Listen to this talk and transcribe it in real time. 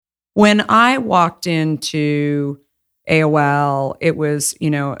When I walked into AOL, it was,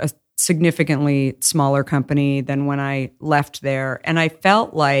 a significantly smaller company than when I left there. And I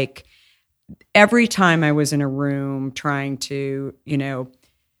felt like every time I was in a room trying to,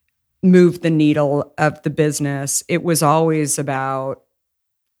 move the needle of the business, it was always about,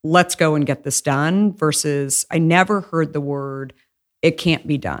 let's go and get this done versus I never heard the word, it can't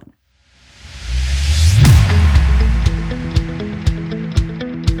be done.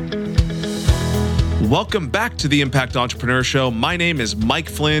 Welcome back to the Impact Entrepreneur Show. My name is Mike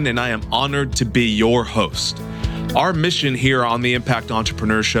Flynn, and I am honored to be your host. Our mission here on the Impact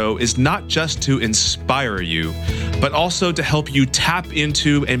Entrepreneur Show is not just to inspire you, but also to help you tap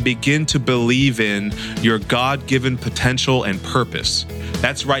into and begin to believe in your God-given potential and purpose.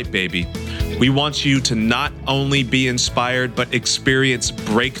 That's right, baby. We want you to not only be inspired, but experience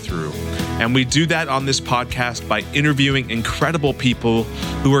breakthrough. And we do that on this podcast by interviewing incredible people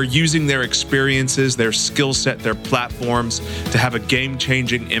who are using their experiences, their skill set, their platforms to have a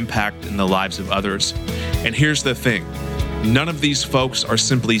game-changing impact in the lives of others. And here's the thing. None of these folks are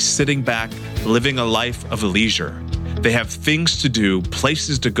simply sitting back, living a life of leisure. They have things to do,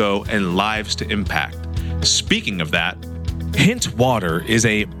 places to go, and lives to impact. Speaking of that, Hint Water is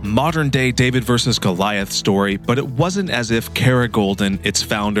a modern-day David versus Goliath story, but it wasn't as if Kara Goldin, its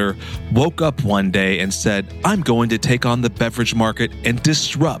founder, woke up one day and said, I'm going to take on the beverage market and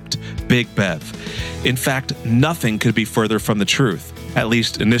disrupt Big Bev. In fact, nothing could be further from the truth, at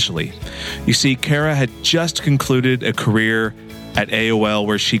least initially. You see, Kara had just concluded a career at AOL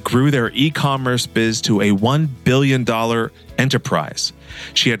where she grew their e-commerce biz to a $1 billion enterprise.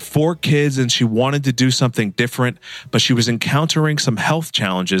 She had 4 kids and she wanted to do something different, but she was encountering some health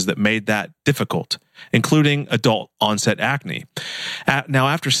challenges that made that difficult, including adult onset acne. Now,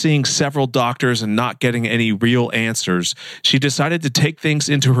 after seeing several doctors and not getting any real answers, she decided to take things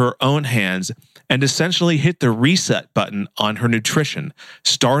into her own hands and essentially hit the reset button on her nutrition,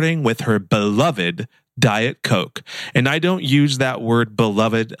 starting with her beloved Diet Coke. And I don't use that word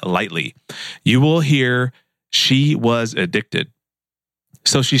beloved lightly. You will hear she was addicted.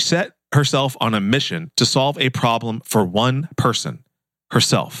 So she set herself on a mission to solve a problem for one person,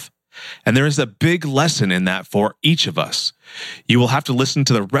 herself. And there is a big lesson in that for each of us. You will have to listen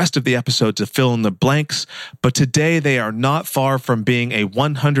to the rest of the episode to fill in the blanks, but today they are not far from being a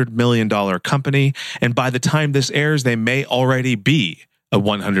 $100 million company, and by the time this airs, they may already be a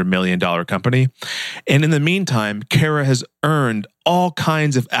 $100 million company. And in the meantime, Kara has earned all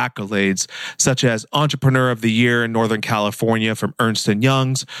kinds of accolades, such as Entrepreneur of the Year in Northern California from Ernst &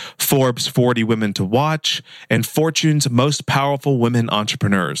 Young's, Forbes 40 Women to Watch, and Fortune's Most Powerful Women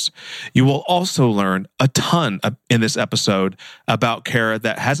Entrepreneurs. You will also learn a ton in this episode about Kara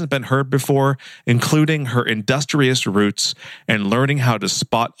that hasn't been heard before, including her industrious roots and learning how to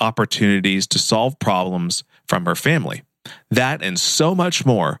spot opportunities to solve problems from her family. That and so much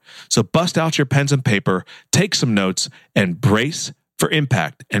more. So bust out your pens and paper, take some notes, and brace for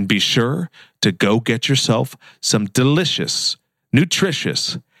impact. And be sure to go get yourself some delicious,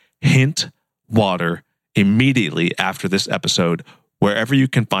 nutritious Hint Water immediately after this episode, wherever you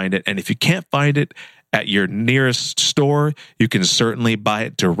can find it. And if you can't find it at your nearest store, you can certainly buy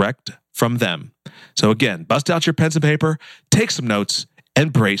it direct from them. So again, bust out your pens and paper, take some notes,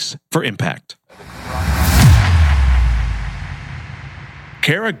 and brace for impact.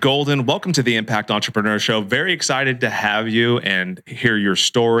 Kara Goldin, welcome to the Impact Entrepreneur Show. Very excited to have you and hear your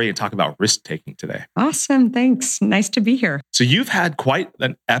story and talk about risk-taking today. Awesome. Thanks. Nice to be here. So you've had quite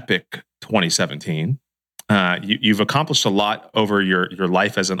an epic 2017. You've accomplished a lot over your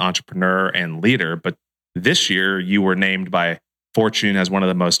life as an entrepreneur and leader, but this year you were named by Fortune as one of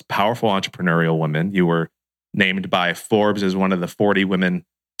the most powerful entrepreneurial women. You were named by Forbes as one of the 40 women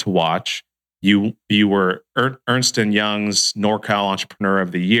to watch. You were Ernst & Young's NorCal Entrepreneur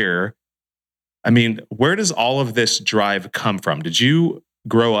of the Year. I mean, where does all of this drive come from? Did you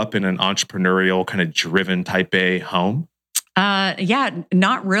grow up in an entrepreneurial kind of driven type A home? Yeah,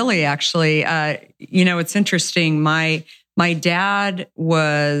 not really, actually. It's interesting. My dad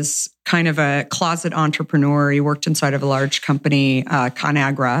was kind of a closet entrepreneur. He worked inside of a large company,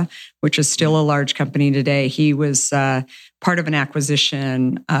 ConAgra, which is still a large company today. He was part of an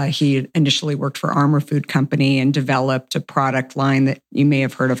acquisition. He initially worked for Armour Food Company and developed a product line that you may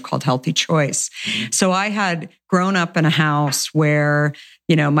have heard of called Healthy Choice. So I had grown up in a house where,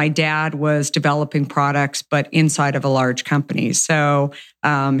 my dad was developing products, but inside of a large company. So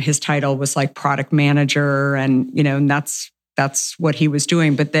his title was like product manager, and that's what he was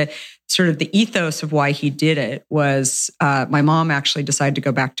doing. But the sort of the ethos of why he did it was my mom actually decided to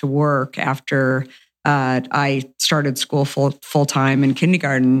go back to work after I started school full time in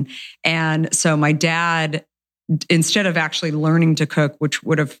kindergarten. And so my dad, instead of actually learning to cook, which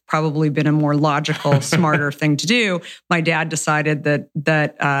would have probably been a more logical, smarter thing to do, my dad decided that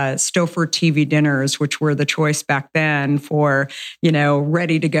Stouffer TV dinners, which were the choice back then for,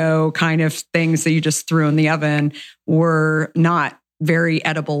 ready to go kind of things that you just threw in the oven, were not very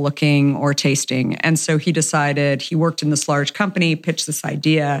edible looking or tasting. And so he decided, he worked in this large company, pitched this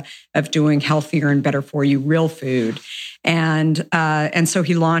idea of doing healthier and better for you real food. And so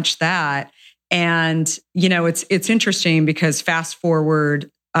he launched that. And, it's interesting because fast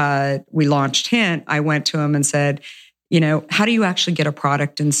forward, we launched Hint. I went to him and said, how do you actually get a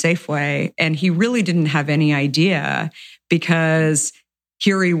product in Safeway? And he really didn't have any idea, because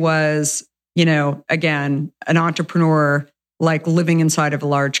here he was, again, an entrepreneur, like living inside of a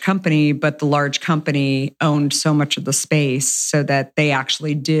large company, but the large company owned so much of the space so that they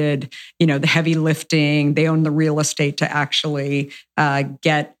actually did, the heavy lifting. They owned the real estate to actually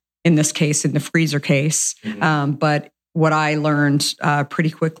get, in this case, in the freezer case. Mm-hmm. But what I learned pretty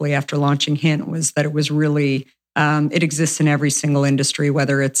quickly after launching Hint was that it was really, it exists in every single industry,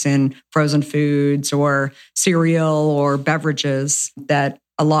 whether it's in frozen foods or cereal or beverages, that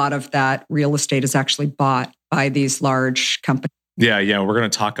a lot of that real estate is actually bought by these large companies. Yeah. We're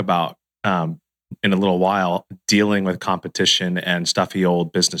going to talk about in a little while dealing with competition and stuffy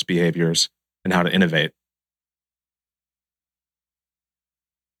old business behaviors and how to innovate.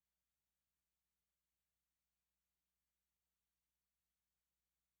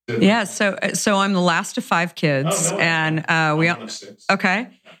 Yeah, so I'm the last of 5 kids, and and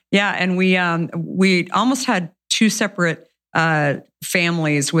we almost had 2 separate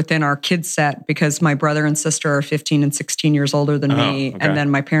families within our kid set, because my brother and sister are 15 and 16 years older than me, and then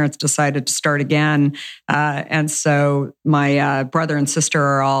my parents decided to start again, and so my brother and sister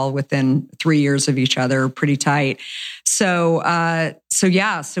are all within 3 years of each other, pretty tight. So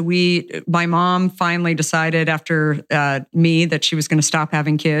my mom finally decided after me that she was going to stop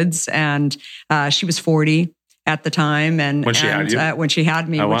having kids, and she was 40 at the time, and when she had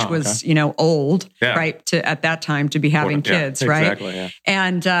me, which was old, right, at that time to be having kids, right? Exactly, yeah.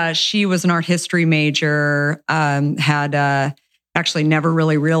 And she was an art history major. Had actually never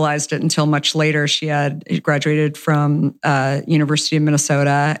really realized it until much later. She had graduated from University of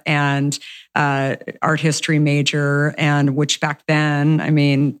Minnesota and art history major, and which back then, I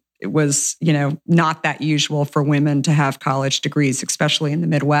mean, it was not that usual for women to have college degrees, especially in the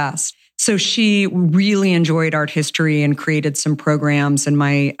Midwest. So she really enjoyed art history and created some programs in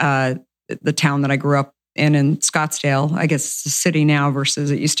the town that I grew up in Scottsdale. I guess it's a city now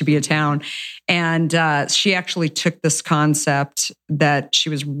versus it used to be a town. And she actually took this concept that she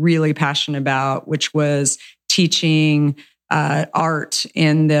was really passionate about, which was teaching art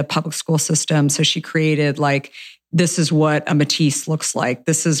in the public school system. So she created this is what a Matisse looks like.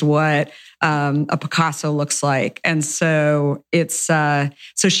 This is what a Picasso looks like. And so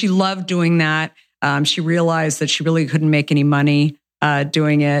so she loved doing that. She realized that she really couldn't make any money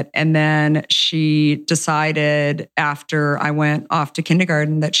doing it. And then she decided after I went off to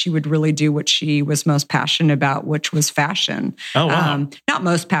kindergarten that she would really do what she was most passionate about, which was fashion. Oh, wow. Not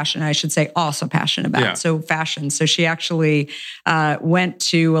most passionate, I should say, also passionate about. Yeah. So fashion. So she actually went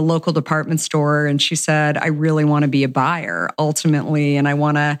to a local department store and she said, I really want to be a buyer ultimately. And I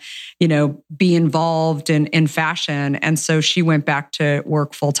want to, be involved in fashion. And so she went back to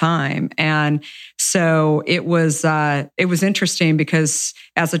work full time. And so it was interesting because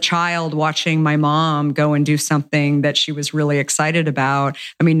as a child watching my mom go and do something that she was really excited about,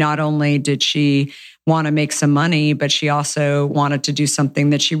 I mean, not only did she want to make some money, but she also wanted to do something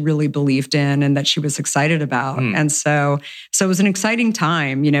that she really believed in and that she was excited about. And so it was an exciting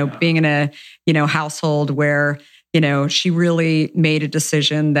time, being in a, household where, she really made a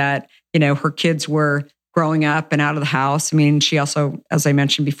decision that, her kids were growing up and out of the house. I mean, she also, as I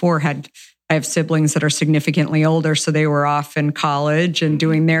mentioned before, I have siblings that are significantly older, so they were off in college and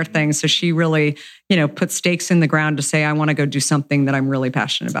doing their thing. So she really, put stakes in the ground to say, I want to go do something that I'm really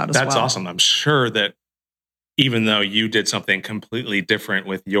passionate about as well. That's awesome. I'm sure that even though you did something completely different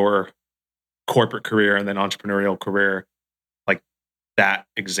with your corporate career and then entrepreneurial career, like that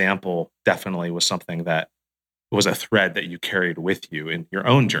example definitely was something that was a thread that you carried with you in your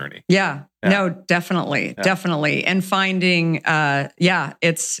own journey. Yeah. No, definitely. And finding,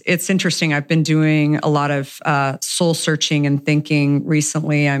 it's interesting. I've been doing a lot of soul searching and thinking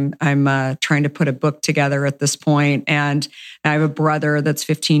recently. I'm trying to put a book together at this point, and I have a brother that's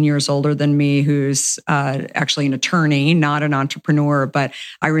 15 years older than me who's actually an attorney, not an entrepreneur. But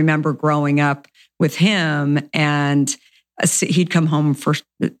I remember growing up with him, and he'd come home for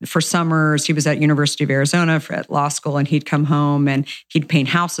for summers, he was at University of Arizona at law school, and he'd come home and he'd paint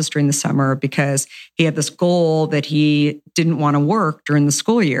houses during the summer because he had this goal that he didn't want to work during the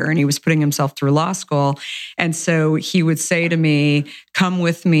school year, and he was putting himself through law school. And so he would say to me, come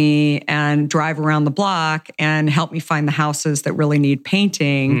with me and drive around the block and help me find the houses that really need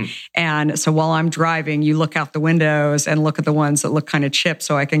painting. And so while I'm driving, you look out the windows and look at the ones that look kind of chipped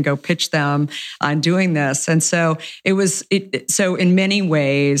so I can go pitch them on doing this. And so so in many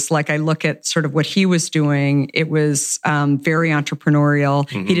ways, like I look at sort of what he was doing, it was very entrepreneurial.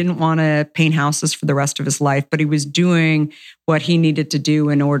 He didn't want to paint houses for the rest of his life, but he was doing what he needed to do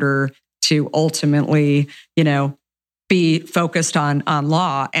in order to ultimately, be focused on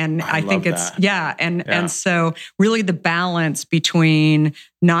law. And I think it's, that. And so really the balance between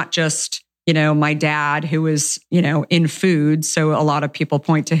not just, my dad who was, in food. So a lot of people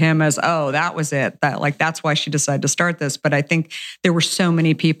point to him as, oh, that was it. That's why she decided to start this. But I think there were so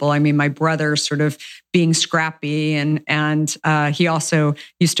many people. I mean, my brother sort of being scrappy and he also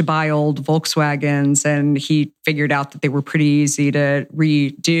used to buy old Volkswagens, and he figured out that they were pretty easy to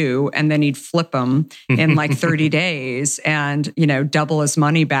redo. And then he'd flip them in like 30 days and, double his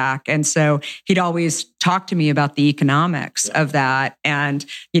money back. And so he'd always talk to me about the economics of that and,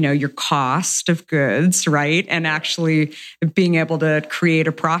 your cost of goods, right? And actually being able to create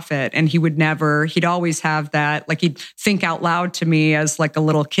a profit. And he'd always have that, like he'd think out loud to me as like a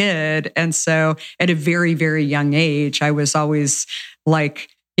little kid. And so at a very, very young age, I was always like,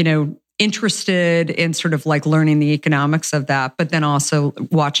 interested in sort of like learning the economics of that, but then also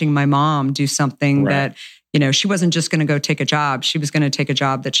watching my mom do something that, she wasn't just going to go take a job. She was going to take a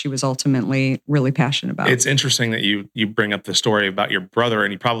job that she was ultimately really passionate about. It's interesting that you bring up the story about your brother,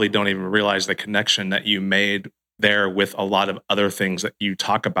 and you probably don't even realize the connection that you made there with a lot of other things that you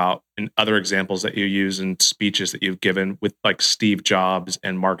talk about and other examples that you use in speeches that you've given with like Steve Jobs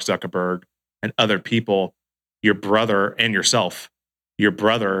and Mark Zuckerberg and other people. Your brother and yourself, your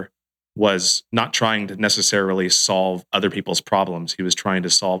brother was not trying to necessarily solve other people's problems. He was trying to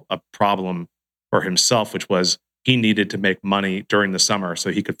solve a problem for himself, which was he needed to make money during the summer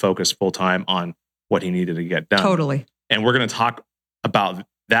so he could focus full time on what he needed to get done. Totally. And we're going to talk about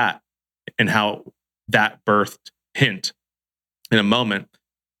that and how that birthed Hint in a moment.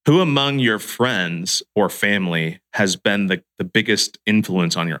 Who among your friends or family has been the biggest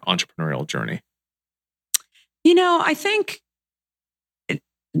influence on your entrepreneurial journey?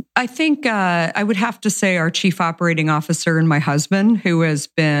 I think I would have to say our chief operating officer and my husband, who has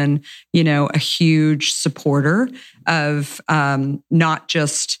been, a huge supporter of not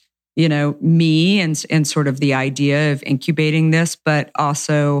just, me and sort of the idea of incubating this, but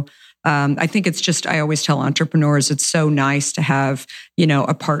also I think it's just, I always tell entrepreneurs, it's so nice to have,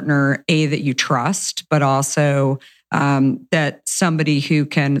 a partner, that you trust, but also that somebody who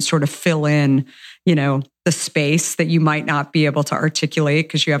can sort of fill in, the space that you might not be able to articulate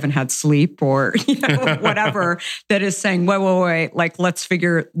because you haven't had sleep or, whatever, that is saying, wait, like, let's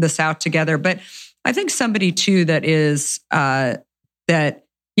figure this out together. But I think somebody too that is,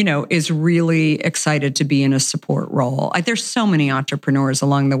 is really excited to be in a support role. There's so many entrepreneurs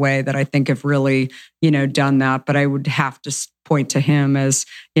along the way that I think have really, done that, but I would have to point to him as,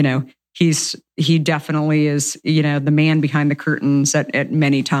 he definitely is, the man behind the curtains at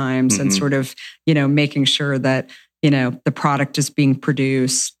many times and sort of, making sure that, the product is being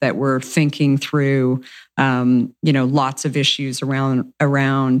produced, that we're thinking through, lots of issues around,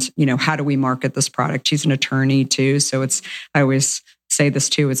 how do we market this product? He's an attorney too. So I always say this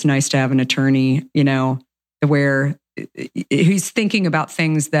too, it's nice to have an attorney, where he's thinking about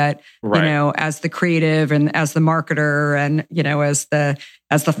things that, as the creative and as the marketer and, as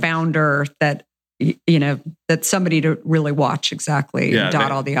the founder that, that's somebody to really watch exactly,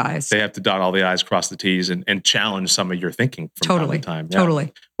 dot all the I's. They have to dot all the I's, cross the T's, and challenge some of your thinking from time to time. Yeah.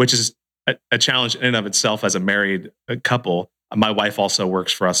 Totally. Which is a challenge in and of itself as a married couple. My wife also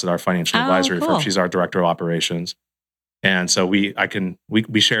works for us at our financial advisory firm. She's our director of operations. And so we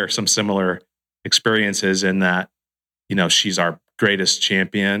share some similar experiences in that, she's our greatest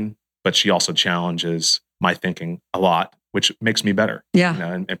champion, but she also challenges my thinking a lot, which makes me better. Yeah.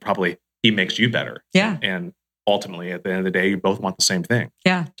 And probably he makes you better. Yeah. And ultimately, at the end of the day, you both want the same thing.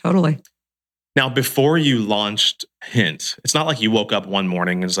 Yeah, totally. Now, before you launched Hint, it's not like you woke up one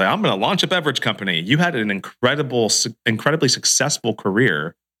morning and said, I'm going to launch a beverage company. You had an incredibly successful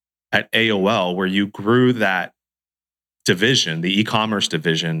career at AOL where you grew that division, the e-commerce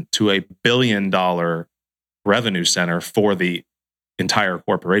division, to $1 billion revenue center for the entire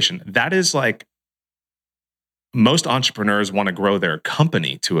corporation. That is like, most entrepreneurs want to grow their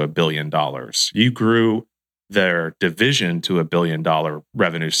company to $1 billion. You grew their division to $1 billion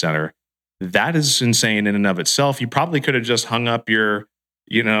revenue center. That is insane in and of itself. You probably could have just hung up your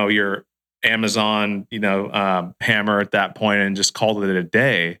Amazon, hammer at that point and just called it a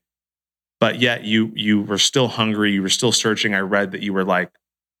day. But yet you were still hungry. You were still searching. I read that you were like,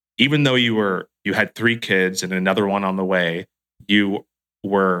 even though you had 3 kids and another one on the way, you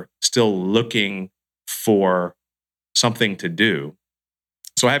were still looking for something to do.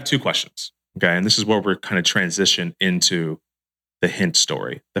 So I have 2 questions. Okay. And this is where we're kind of transition into the Hint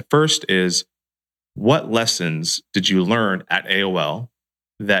story. The first is, what lessons did you learn at AOL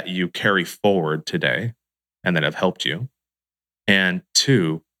that you carry forward today and that have helped you? And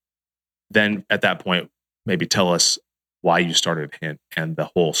 2, then at that point, maybe tell us why you started Hint and the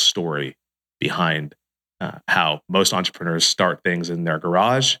whole story behind how most entrepreneurs start things in their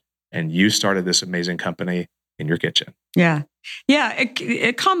garage, and you started this amazing company in your kitchen. Yeah.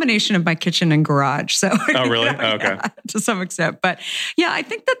 A combination of my kitchen and garage. So, oh, really? Okay. Yeah, to some extent. But yeah, I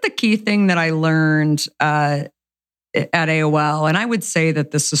think that the key thing that I learned at AOL, and I would say that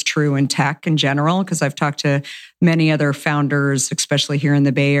this is true in tech in general, because I've talked to many other founders, especially here in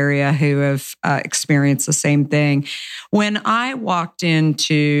the Bay Area, who have experienced the same thing. When I walked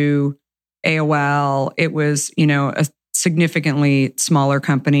into AOL, it was, a significantly smaller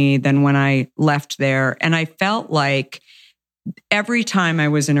company than when I left there. And I felt like every time I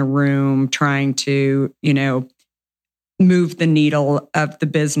was in a room trying to, move the needle of the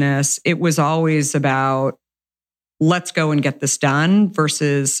business, it was always about, let's go and get this done,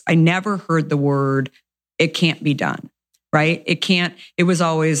 versus I never heard the word, it can't be done, right? It was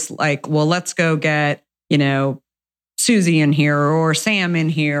always like, well, let's go get, Susie in here or Sam in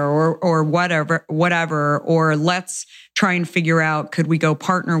here or whatever, or let's try and figure out, could we go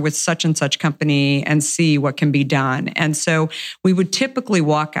partner with such and such company and see what can be done? And so we would typically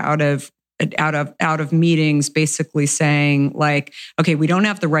walk out of meetings basically saying like, okay, we don't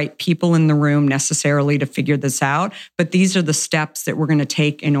have the right people in the room necessarily to figure this out, but these are the steps that we're going to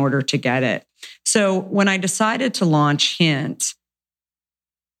take in order to get it. So when I decided to launch Hint,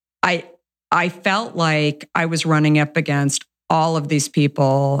 I felt like I was running up against all of these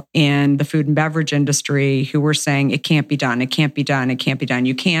people in the food and beverage industry who were saying, it can't be done, it can't be done, it can't be done.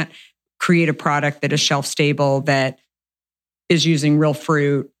 You can't create a product that is shelf stable, that is using real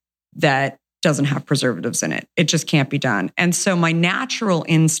fruit, that doesn't have preservatives in it. It just can't be done. And so my natural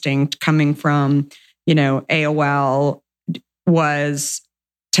instinct coming from, AOL was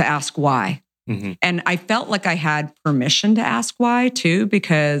to ask why. Mm-hmm. And I felt like I had permission to ask why too,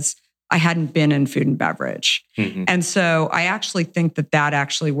 because I hadn't been in food and beverage. Mm-hmm. And so I actually think that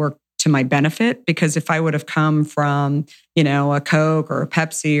actually worked to my benefit, because if I would have come from, a Coke or a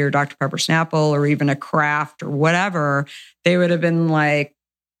Pepsi or Dr. Pepper Snapple or even a Kraft or whatever, they would have been like,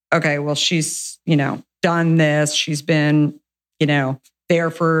 okay, well, she's, done this. She's been, there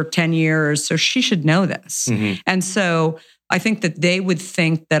for 10 years. So she should know this. Mm-hmm. And so I think that they would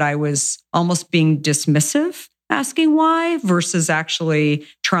think that I was almost being dismissive, asking why, versus actually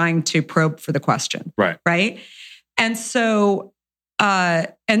trying to probe for the question. Right. And so,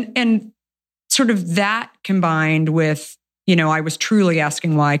 and sort of that combined with, I was truly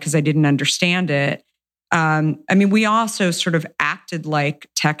asking why because I didn't understand it. We also sort of acted like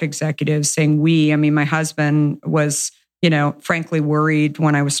tech executives, saying my husband was, frankly worried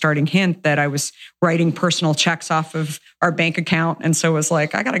when I was starting Hint that I was writing personal checks off of our bank account. And so it was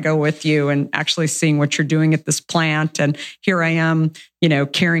like, I got to go with you and actually seeing what you're doing at this plant. And here I am,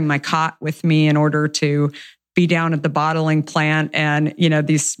 carrying my cot with me in order to be down at the bottling plant. And,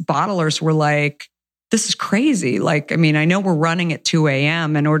 these bottlers were like, this is crazy. Like, I know we're running at 2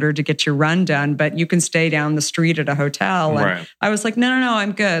 a.m. in order to get your run done, but you can stay down the street at a hotel. And right. I was like, no,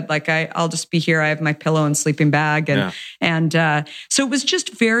 I'm good. Like, I'll just be here. I have my pillow and sleeping bag. And so it was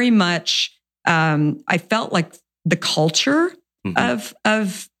just very much, I felt like the culture mm-hmm.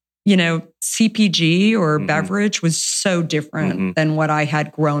 of CPG or mm-hmm. beverage was so different mm-hmm. than what I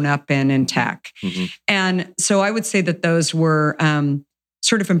had grown up in tech. Mm-hmm. And so I would say that those were,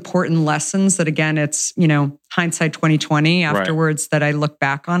 sort of important lessons that, again, it's, hindsight 2020 afterwards right. that I look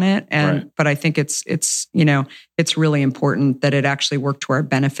back on it. But I think it's really important that it actually worked to our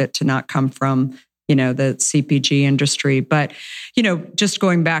benefit to not come from, the CPG industry. But, just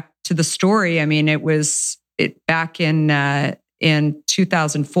going back to the story, it was back in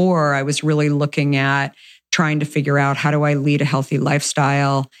 2004, I was really looking at trying to figure out, how do I lead a healthy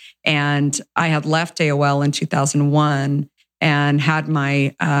lifestyle? And I had left AOL in 2001 and had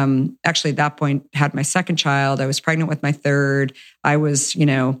my, actually at that point, had my second child. I was pregnant with my third. I was,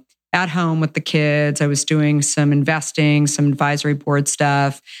 at home with the kids. I was doing some investing, some advisory board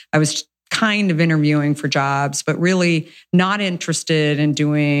stuff. I was kind of interviewing for jobs, but really not interested in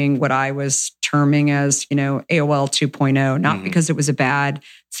doing what I was terming as, AOL 2.0, not because it was a bad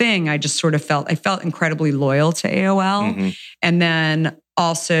thing. I just sort of I felt incredibly loyal to AOL. And then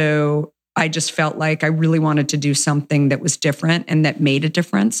also I just felt like I really wanted to do something that was different and that made a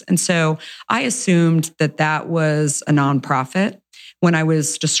difference. And so I assumed that was a nonprofit when I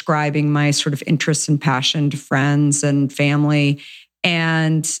was describing my sort of interests and passion to friends and family.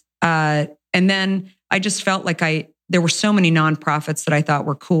 And then I just felt like there were so many nonprofits that I thought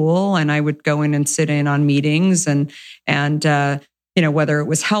were cool, and I would go in and sit in on meetings and whether it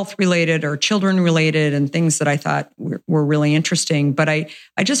was health related or children related and things that I thought were really interesting. But I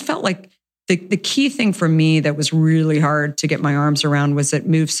just felt like the key thing for me that was really hard to get my arms around was it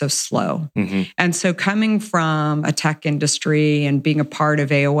moved so slow. And so coming from a tech industry and being a part of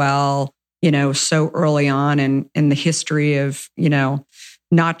AOL, so early on in the history of,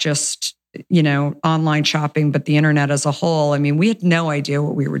 not just, online shopping, but the internet as a whole. I mean, we had no idea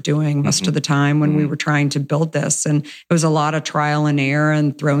what we were doing most of the time when we were trying to build this. And it was a lot of trial and error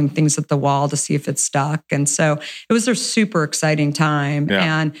and throwing things at the wall to see if it stuck. And so it was a super exciting time.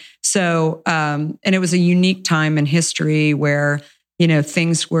 Yeah. And so, and it was a unique time in history where,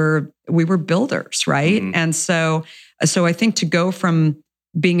 we were builders, right? And so I think to go from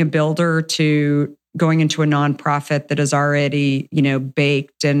being a builder to going into a nonprofit that is already,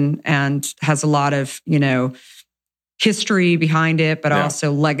 baked and has a lot of, history behind it, but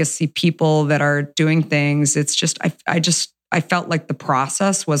also legacy people that are doing things. It's just, I felt like the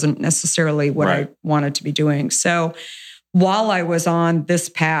process wasn't necessarily what I wanted to be doing. So while I was on this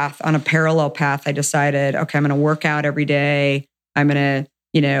path, on a parallel path, I decided, okay, I'm going to work out every day. I'm going to,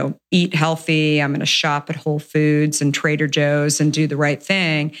 eat healthy. I'm going to shop at Whole Foods and Trader Joe's and do the right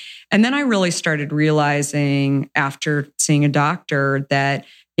thing. And then I really started realizing after seeing a doctor that,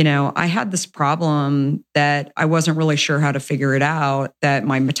 I had this problem that I wasn't really sure how to figure it out, that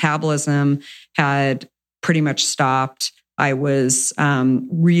my metabolism had pretty much stopped. I was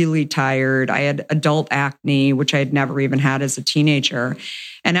really tired. I had adult acne, which I had never even had as a teenager.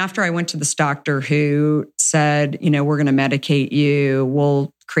 And after I went to this doctor who said, we're going to medicate you,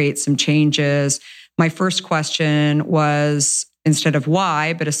 we'll create some changes. My first question was, instead of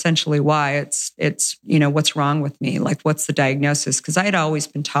why, but essentially why, it's what's wrong with me? Like, what's the diagnosis? Because I had always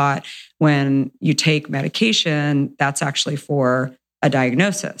been taught when you take medication, that's actually for a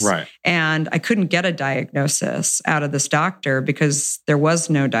diagnosis. Right. And I couldn't get a diagnosis out of this doctor because there was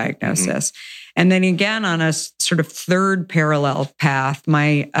no diagnosis. And then again, on a sort of third parallel path,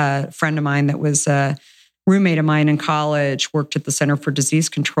 my friend of mine that was a roommate of mine in college worked at the Center for Disease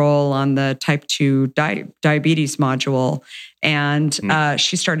Control on the type 2 diabetes module. And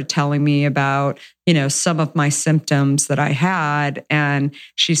she started telling me about, some of my symptoms that I had. And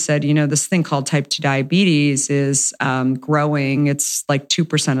she said, this thing called type 2 diabetes is growing. It's like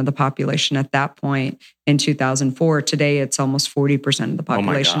 2% of the population at that point in 2004. Today, it's almost 40% of the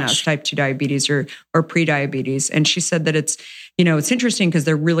population has type 2 diabetes or prediabetes. And she said that it's interesting because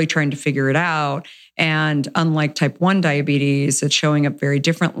they're really trying to figure it out. And unlike type 1 diabetes, it's showing up very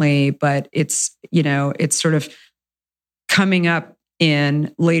differently, but it's sort of coming up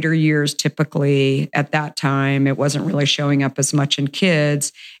in later years. Typically at that time, it wasn't really showing up as much in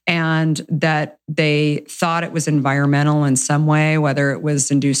kids, and that they thought it was environmental in some way, whether it was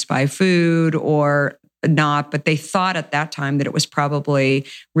induced by food or not, but they thought at that time that it was probably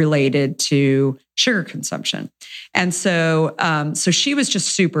related to sugar consumption. And so, so she was just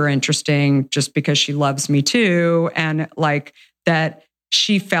super interesting just because she loves me too. And like that,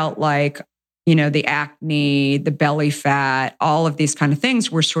 she felt like, the acne, the belly fat, all of these kind of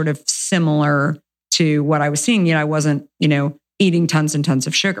things were sort of similar to what I was seeing. I wasn't, eating tons and tons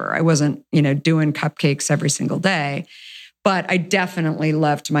of sugar. I wasn't, doing cupcakes every single day. But I definitely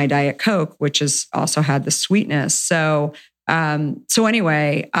loved my Diet Coke, which has also had the sweetness. So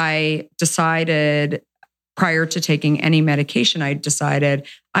anyway, I decided prior to taking any medication, I decided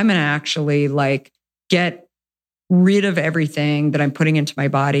I'm going to actually get rid of everything that I'm putting into my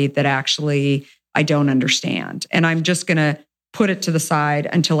body that actually I don't understand. And I'm just going to put it to the side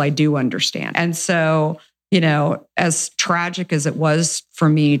until I do understand. And so, as tragic as it was for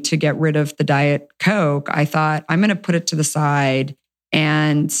me to get rid of the Diet Coke, I thought I'm going to put it to the side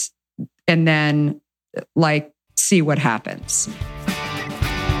and then see what happens.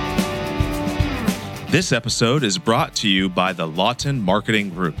 This episode is brought to you by the Lawton Marketing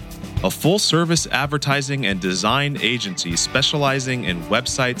Group, a full-service advertising and design agency specializing in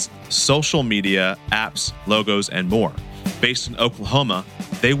websites, social media, apps, logos, and more. Based in Oklahoma,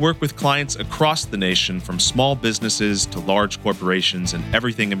 they work with clients across the nation from small businesses to large corporations and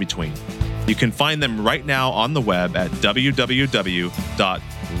everything in between. You can find them right now on the web at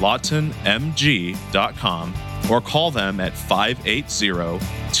www.lawtonmg.com or call them at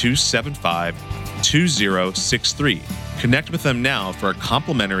 580-275-2063. Connect with them now for a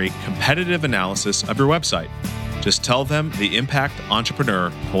complimentary competitive analysis of your website. Just tell them the Impact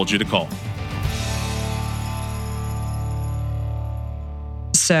Entrepreneur told you to call.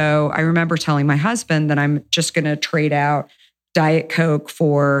 So I remember telling my husband that I'm just going to trade out Diet Coke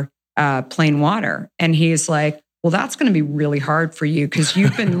for plain water. And he's like, well, that's going to be really hard for you because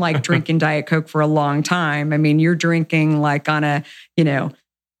you've been like drinking Diet Coke for a long time. I mean, you're drinking like on a,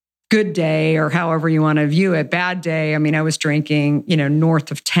 good day or however you want to view it, bad day. I mean, I was drinking,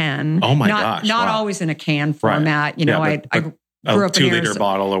 north of 10. Oh my gosh. Not wow. always in a can format. Right. I grew up in 2-liter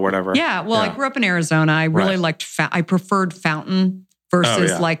bottle or whatever. Yeah. Well, I grew up in Arizona. I really liked, I preferred fountain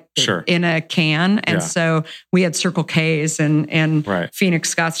versus in a can. And so we had Circle K's in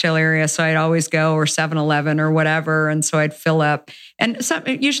Phoenix, Scottsdale area. So I'd always go or 7-Eleven or whatever. And so I'd fill up. And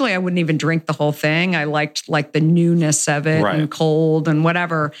usually I wouldn't even drink the whole thing. I liked like the newness of it and cold and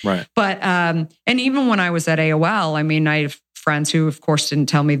whatever. Right. But, and even when I was at AOL, I mean, I have friends who of course didn't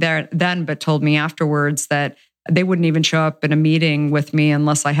tell me then, but told me afterwards that they wouldn't even show up in a meeting with me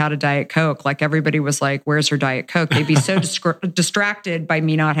unless I had a Diet Coke. Like everybody was like, where's her Diet Coke? They'd be so distracted by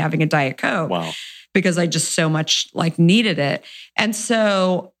me not having a Diet Coke because I just so much like needed it. And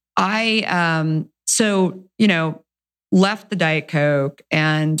so I, left the Diet Coke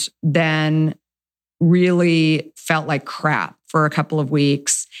and then really felt like crap for a couple of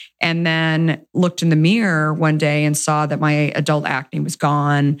weeks. And then looked in the mirror one day and saw that my adult acne was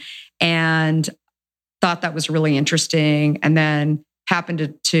gone and thought that was really interesting. And then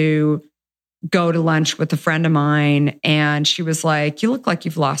happened to go to lunch with a friend of mine. And she was like, you look like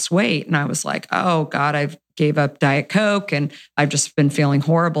you've lost weight. And I was like, oh God, I've gave up Diet Coke and I've just been feeling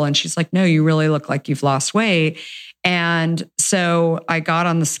horrible. And she's like, no, you really look like you've lost weight. And so I got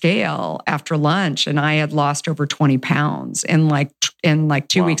on the scale after lunch and I had lost over 20 pounds in like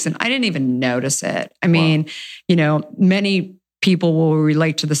 2 weeks. And I didn't even notice it. I mean, many people will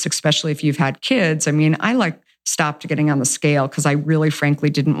relate to this, especially if you've had kids. I mean, I stopped getting on the scale because I really frankly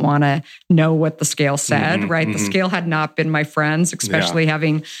didn't want to know what the scale said, right? Mm-hmm. The scale had not been my friends, especially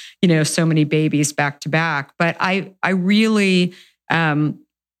having, so many babies back to back. But I really,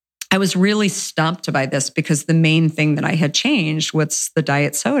 I was really stumped by this because the main thing that I had changed was the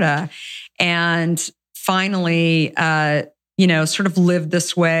diet soda. And finally, sort of lived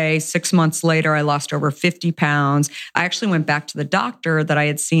this way. 6 months later, I lost over 50 pounds. I actually went back to the doctor that I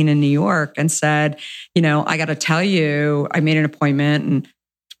had seen in New York and said, I got to tell you, I made an appointment and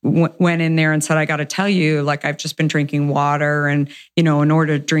went in there and said, I got to tell you, like, I've just been drinking water. And, in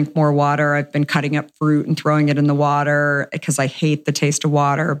order to drink more water, I've been cutting up fruit and throwing it in the water because I hate the taste of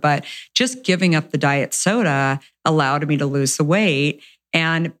water. But just giving up the diet soda allowed me to lose the weight.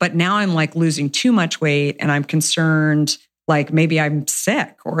 But now I'm like losing too much weight and I'm concerned like maybe I'm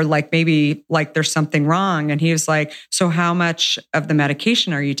sick or like maybe like there's something wrong. And he was like, so how much of the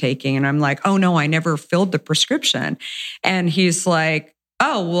medication are you taking? And I'm like, oh no, I never filled the prescription. And he's like,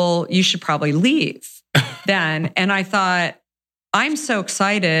 oh, well, you should probably leave then. And I thought, I'm so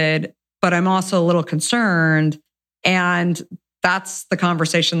excited, but I'm also a little concerned. And that's the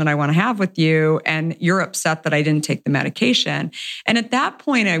conversation that I want to have with you. And you're upset that I didn't take the medication. And at that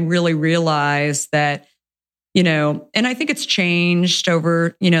point, I really realized that, and I think it's changed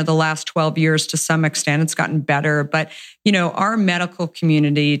over, the last 12 years to some extent. It's gotten better. But, our medical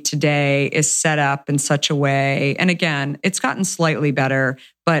community today is set up in such a way. And again, it's gotten slightly better,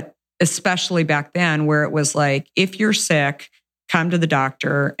 but especially back then where it was like, if you're sick, come to the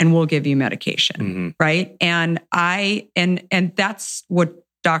doctor and we'll give you medication. Right. And and that's what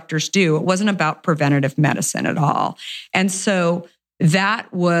doctors do. It wasn't about preventative medicine at all. And so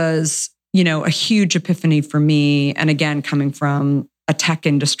that was, a huge epiphany for me. And again, coming from a tech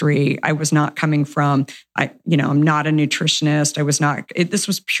industry, I was not coming from, I'm not a nutritionist. I was not, this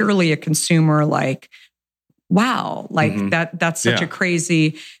was purely a consumer, like, wow, like that's such a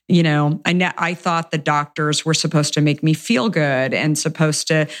crazy, I thought the doctors were supposed to make me feel good and supposed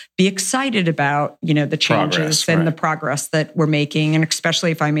to be excited about, the changes and the progress that we're making. And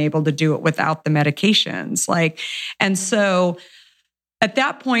especially if I'm able to do it without the medications, and so at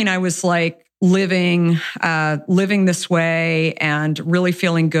that point, I was like living this way and really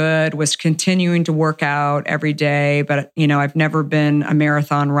feeling good, was continuing to work out every day. But, I've never been a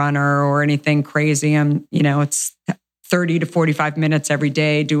marathon runner or anything crazy. It's 30 to 45 minutes every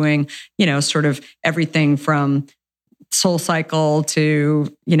day doing, sort of everything from Soul Cycle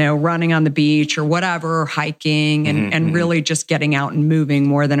to, running on the beach or whatever, hiking and really just getting out and moving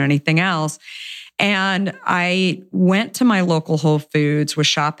more than anything else. And I went to my local Whole Foods, was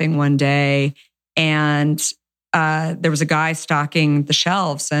shopping one day, and there was a guy stocking the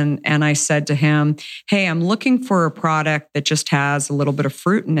shelves. And I said to him, hey, I'm looking for a product that just has a little bit of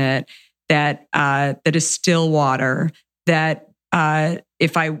fruit in it, that is still water, that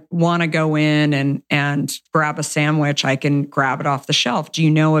if I want to go in and grab a sandwich, I can grab it off the shelf. Do you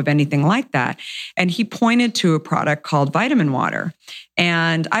know of anything like that? And he pointed to a product called vitamin water.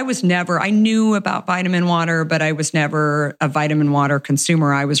 And I knew about vitamin water, but I was never a vitamin water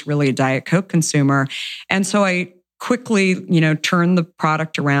consumer. I was really a Diet Coke consumer. And so I quickly, turned the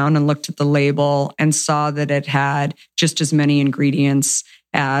product around and looked at the label and saw that it had just as many ingredients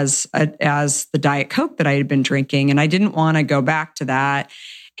as the Diet Coke that I had been drinking. And I didn't want to go back to that.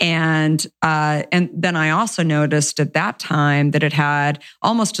 And then I also noticed at that time that it had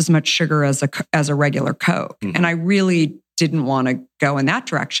almost as much sugar as a regular Coke. Mm-hmm. And I really didn't want to go in that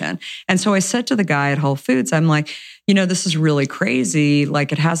direction. And so I said to the guy at Whole Foods, I'm like, this is really crazy.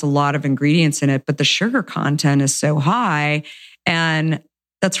 Like, it has a lot of ingredients in it, but the sugar content is so high. And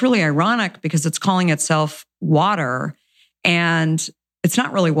that's really ironic because it's calling itself water. And it's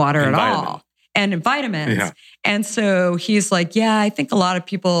not really water at all. And vitamins. Yeah. And so he's like, yeah, I think a lot of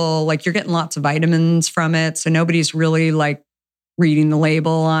people, like, you're getting lots of vitamins from it. So nobody's really like reading the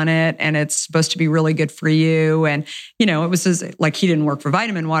label on it. And it's supposed to be really good for you. And, it was he didn't work for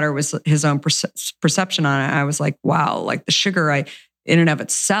vitamin water. It was his own perception on it. I was like, wow, like the sugar, in and of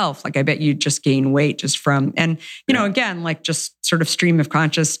itself, like I bet you just gain weight just from, and, again, like just sort of stream of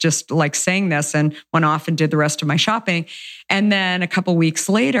conscious, just like saying this, and went off and did the rest of my shopping. And then a couple weeks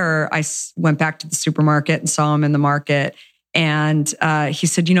later, I went back to the supermarket and saw him in the market. And he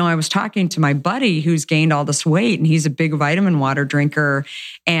said, I was talking to my buddy who's gained all this weight, and he's a big vitamin water drinker.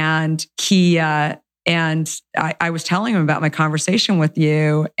 And I was telling him about my conversation with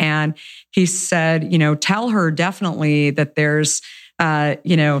you. And he said, tell her definitely that there's,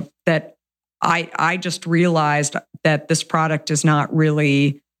 that I just realized that this product is not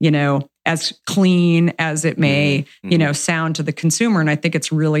really, as clean as it may, sound to the consumer. And I think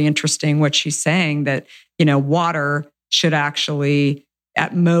it's really interesting what she's saying, that, water should actually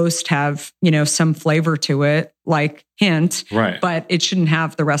at most have, some flavor to it, like hint, right, but it shouldn't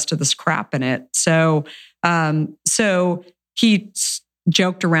have the rest of this crap in it. So he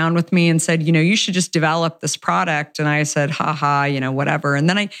joked around with me and said, you should just develop this product. And I said, haha, whatever. And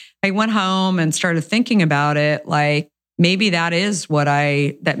then I went home and started thinking about it. Like, maybe that is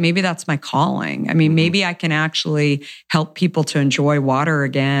maybe that's my calling. I mean, maybe I can actually help people to enjoy water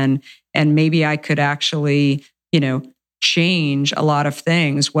again. And maybe I could actually, change a lot of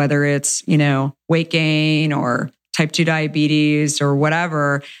things, whether it's, weight gain or type 2 diabetes or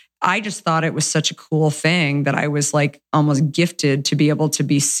whatever. I just thought it was such a cool thing that I was like almost gifted to be able to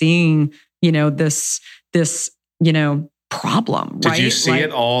be seeing, this problem. Did you see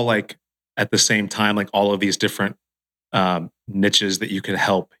it all like at the same time, like all of these different niches that you could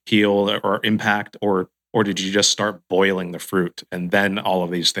help heal or impact, or did you just start boiling the fruit and then all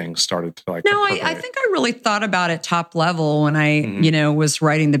of these things started to like? No, I think I really thought about it top level when I, was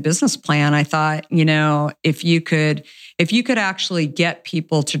writing the business plan. I thought, if you could actually get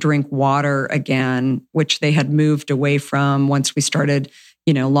people to drink water again, which they had moved away from once we started,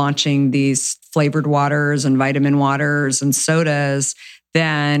 launching these flavored waters and vitamin waters and sodas,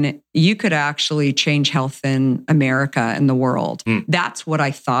 then you could actually change health in America and the world. That's what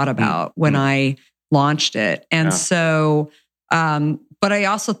I thought about when I launched it. And so, but I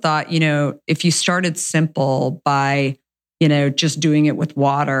also thought, if you started simple by, just doing it with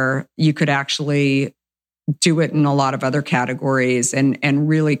water, you could actually do it in a lot of other categories and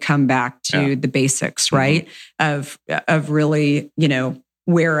really come back to the basics, right? Of really,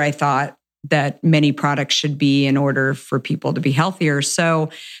 where I thought that many products should be in order for people to be healthier. So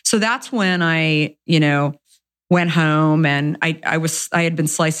that's when I, went home and I had been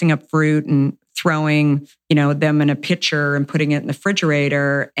slicing up fruit and throwing, them in a pitcher and putting it in the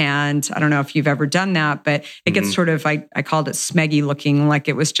refrigerator. And I don't know if you've ever done that, but it gets sort of, I called it smeggy looking, like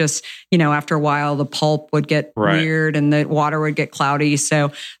it was just, after a while, the pulp would get weird and the water would get cloudy.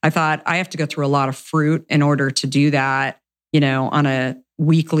 So I thought I have to go through a lot of fruit in order to do that, on a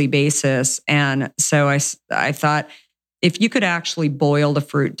weekly basis. And so I thought, if you could actually boil the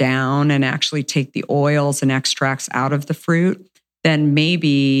fruit down and actually take the oils and extracts out of the fruit, then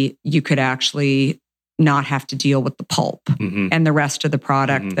maybe you could actually not have to deal with the pulp and the rest of the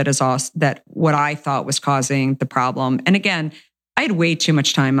product that is also that what I thought was causing the problem. And again, I had way too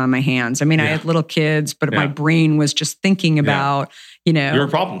much time on my hands. I mean, I had little kids, but my brain was just thinking about, You're a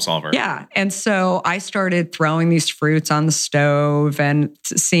problem solver. Yeah. And so I started throwing these fruits on the stove and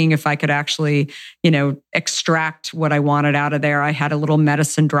seeing if I could actually, extract what I wanted out of there. I had a little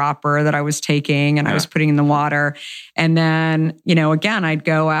medicine dropper that I was taking and I was putting in the water. And then, again, I'd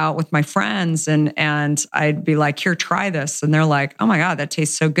go out with my friends and I'd be like, here, try this. And they're like, oh my God, that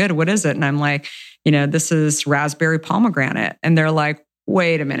tastes so good. What is it? And I'm like, this is raspberry pomegranate. And they're like,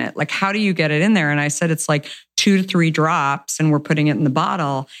 wait a minute, like, how do you get it in there? And I said, it's like 2 to 3 drops and we're putting it in the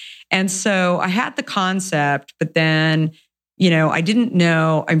bottle. And so I had the concept, but then, I didn't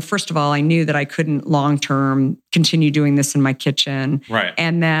know. First of all, I knew that I couldn't long-term continue doing this in my kitchen. Right.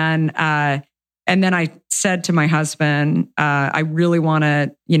 And then I said to my husband, I really want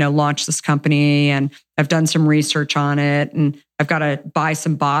to, launch this company, and I've done some research on it, and I've got to buy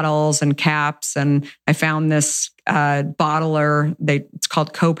some bottles and caps. And I found this bottler. It's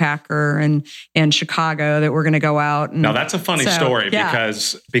called Co-Packer in Chicago that we're going to go out. And now that's a funny story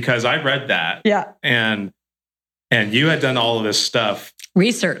because I read that. Yeah. And you had done all of this stuff.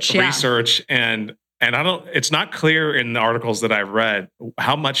 Research. And it's not clear in the articles that I've read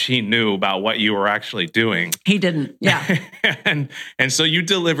how much he knew about what you were actually doing. He didn't. Yeah. and so you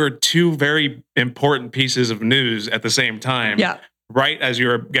delivered 2 very important pieces of news at the same time. Yeah. Right as you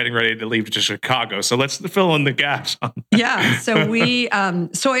were getting ready to leave to Chicago. So let's fill in the gaps on that. Yeah. So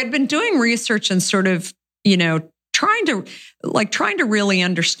so I had been doing research and sort of, trying to really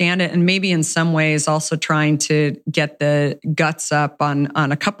understand it, and maybe in some ways also trying to get the guts up on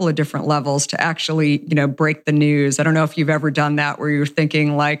a couple of different levels to actually, break the news. I don't know if you've ever done that, where you're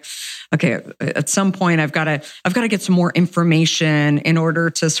thinking like, okay, at some point I've got to get some more information in order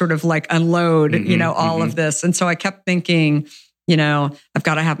to sort of like unload, all of this. And so I kept thinking, I've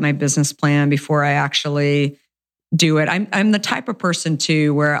got to have my business plan before I actually do it. I'm the type of person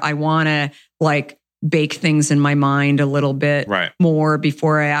too, where I want to like bake things in my mind a little bit more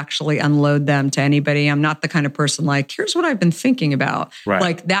before I actually unload them to anybody. I'm not the kind of person like, here's what I've been thinking about. Right.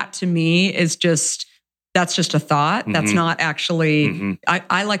 Like that to me is that's just a thought. That's not actually,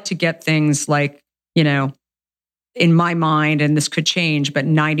 I like to get things like, in my mind, and this could change, but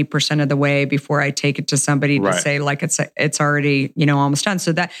 90% of the way before I take it to somebody to say like, it's already, almost done.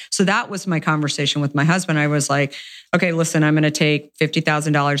 So that was my conversation with my husband. I was like, okay, listen, I'm going to take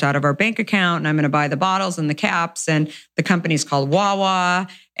 $50,000 out of our bank account and I'm going to buy the bottles and the caps, and the company's called Wawa.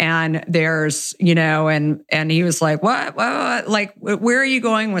 And there's, and he was like, what? Like, where are you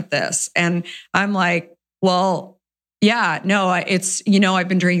going with this? And I'm like, well, yeah, no, it's, I've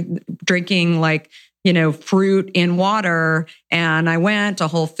been drinking like, fruit in water. And I went to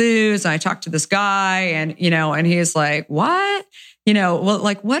Whole Foods and I talked to this guy, and, and he's like, what? Well,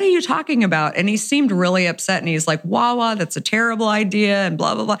 like, what are you talking about? And he seemed really upset. And he's like, Wawa, that's a terrible idea, and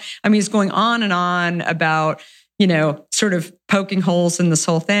blah, blah, blah. I mean, he's going on and on about, sort of poking holes in this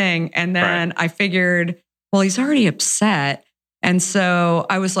whole thing. And then I figured, well, he's already upset. And so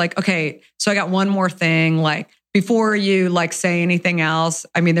I was like, okay, so I got one more thing, like, before you like say anything else,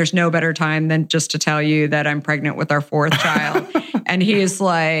 I mean, there's no better time than just to tell you that I'm pregnant with our 4th child. And he is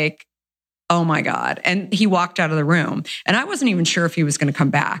like, oh my God. And he walked out of the room. And I wasn't even sure if he was going to come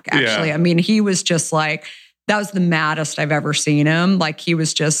back, actually. Yeah. I mean, he was just like, that was the maddest I've ever seen him. Like he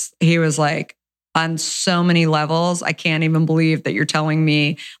was like, on so many levels, I can't even believe that you're telling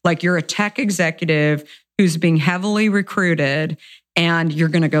me, like, you're a tech executive who's being heavily recruited, and you're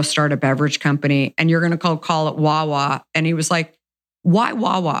going to go start a beverage company, and you're going to call it Wawa. And he was like, why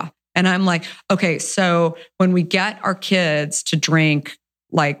Wawa? And I'm like, okay, so when we get our kids to drink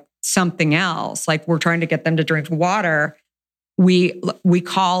like something else, like we're trying to get them to drink water, we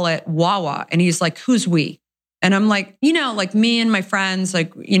call it Wawa. And he's like, who's we? And I'm like, like me and my friends,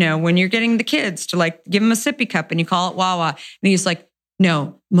 like, when you're getting the kids to like give them a sippy cup and you call it Wawa. And he's like,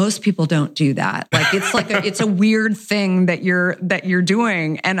 no, most people don't do that. Like it's like it's a weird thing that you're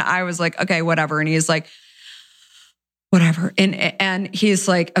doing. And I was like, okay, whatever. And he's like, whatever. And he's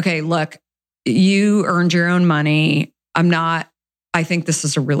like, okay, look, you earned your own money. I think this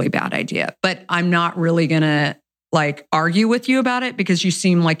is a really bad idea, but I'm not really gonna like argue with you about it because you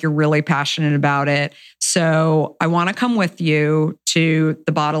seem like you're really passionate about it. So I want to come with you to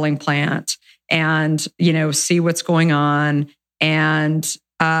the bottling plant and, see what's going on. And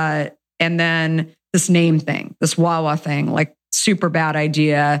then this name thing, this Wawa thing, like super bad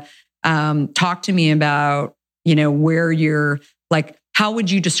idea. Talk to me about, where you're like, how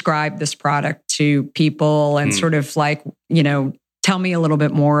would you describe this product to people and sort of like, tell me a little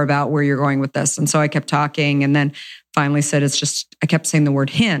bit more about where you're going with this. And so I kept talking and then finally said, I kept saying the word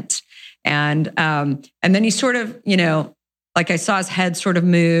hint. And then he sort of, like I saw his head sort of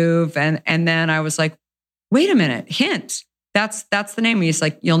move, and then I was like, wait a minute, hint. That's the name. He's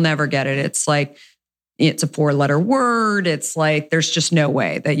like, you'll never get it. It's like, it's a 4-letter word. It's like, there's just no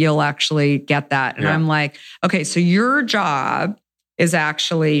way that you'll actually get that. And I'm like, okay, so your job is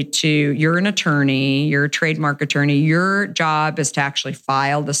actually you're an attorney, you're a trademark attorney. Your job is to actually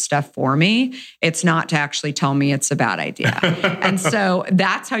file the stuff for me. It's not to actually tell me it's a bad idea. And so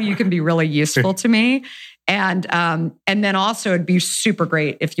that's how you can be really useful to me. And then also it'd be super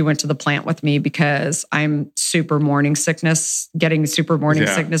great if you went to the plant with me, because I'm getting super morning sickness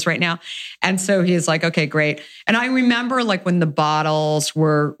right now. And so he's like, okay, great. And I remember like when the bottles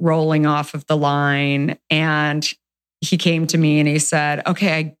were rolling off of the line, and he came to me and he said,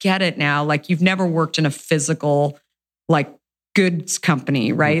 okay, I get it now. Like, you've never worked in a physical, like, goods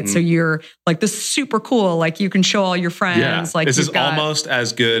company, right? So you're like, this is super cool. Like, you can show all your friends. Like, this is almost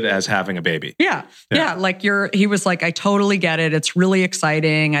as good as having a baby. Yeah. Like he was like, I totally get it. It's really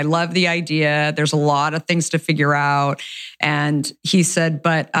exciting. I love the idea. There's a lot of things to figure out. And he said,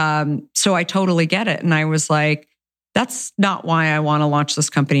 but so I totally get it. And I was like, that's not why I want to launch this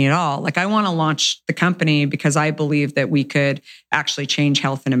company at all. Like, I want to launch the company because I believe that we could actually change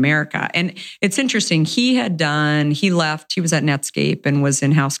health in America. And it's interesting. He left, he was at Netscape and was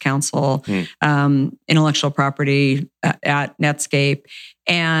in-house counsel, intellectual property at Netscape.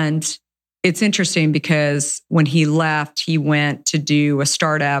 And it's interesting because when he left, he went to do a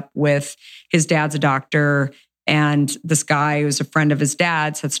startup with his dad's a doctor. And this guy who's a friend of his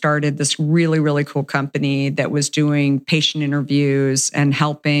dad's had started this really, really cool company that was doing patient interviews and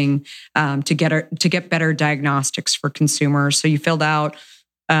helping to get better diagnostics for consumers. So you filled out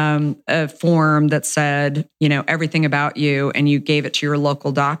a form that said, everything about you, and you gave it to your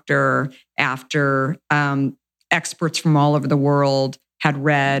local doctor after experts from all over the world had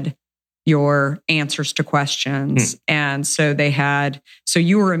read your answers to questions. And so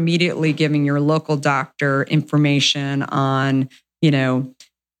you were immediately giving your local doctor information on,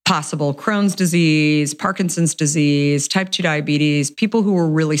 possible Crohn's disease, Parkinson's disease, type 2 diabetes, people who were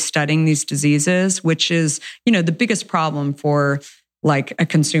really studying these diseases, which is, the biggest problem for like a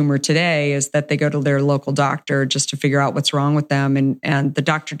consumer today is that they go to their local doctor just to figure out what's wrong with them. And the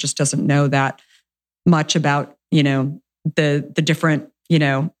doctor just doesn't know that much about, the different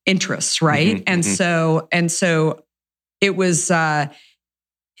interests, right? And so it was,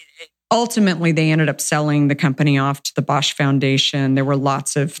 ultimately they ended up selling the company off to the Bosch Foundation. There were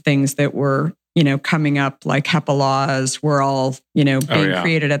lots of things that were, coming up, like HEPA laws were all, being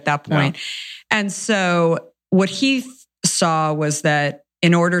created at that point. Yeah. And so what he saw was that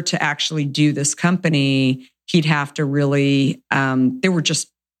in order to actually do this company, he'd have to really, there were just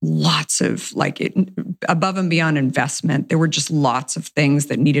lots of above and beyond investment. There were just lots of things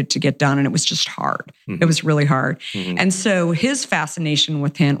that needed to get done. And it was just hard. It was really hard. And so his fascination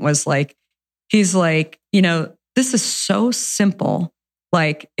with Hint was like, he's like, this is so simple.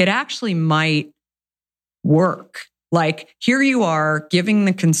 Like, it actually might work. Like, here you are giving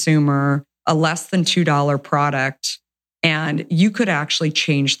the consumer a less than $2 product, and you could actually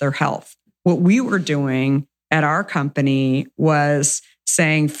change their health. What we were doing at our company was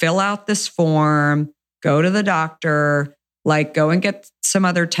saying, fill out this form, go to the doctor, like go and get some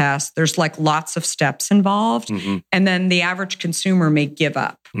other tests. There's like lots of steps involved. And then the average consumer may give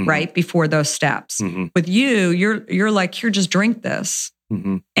up right before those steps. With you're like, here, just drink this.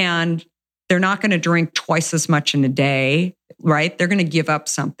 And they're not going to drink twice as much in a day, right? They're going to give up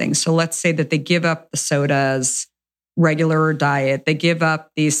something. So let's say that they give up the sodas, regular diet. They give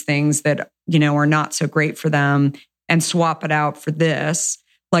up these things that, are not so great for them, and swap it out for this.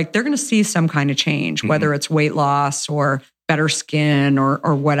 Like, they're going to see some kind of change, whether it's weight loss or better skin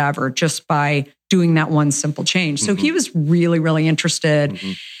or whatever, just by doing that one simple change. So he was really, really interested.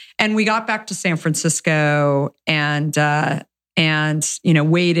 And we got back to San Francisco and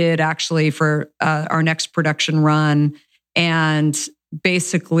waited actually for our next production run. And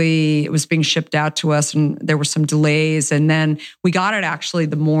basically it was being shipped out to us, and there were some delays. And then we got it actually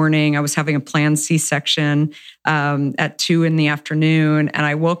the morning. I was having a planned C-section at 2 p.m. And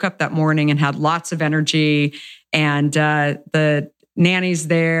I woke up that morning and had lots of energy. And the nanny's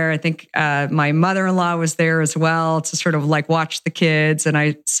there. I think my mother-in-law was there as well to sort of like watch the kids. And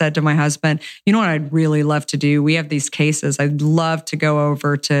I said to my husband, you know what I'd really love to do? We have these cases. I'd love to go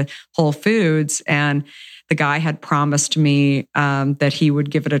over to Whole Foods. And the guy had promised me that he would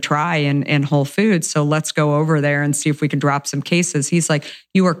give it a try in Whole Foods. So let's go over there and see if we can drop some cases. He's like,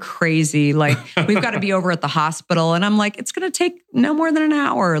 you are crazy. Like, we've got to be over at the hospital. And I'm like, it's going to take no more than an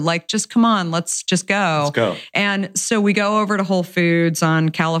hour. Like, just come on, let's just go. Let's go. And so we go over to Whole Foods on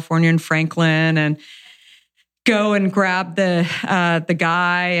California and Franklin, and go and grab the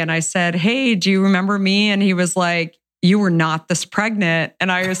guy, and I said, "Hey, do you remember me?" And he was like, "You were not this pregnant."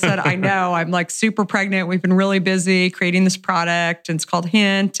 And I said, "I know, I'm like super pregnant. We've been really busy creating this product, and it's called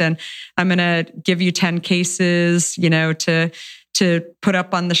Hint. And I'm going to give you 10 cases, to put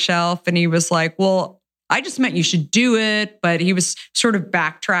up on the shelf." And he was like, "Well, I just meant you should do it." But he was sort of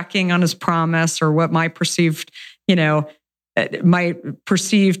backtracking on his promise, or what my perceived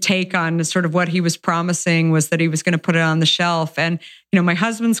take on sort of what he was promising was that he was going to put it on the shelf. And, my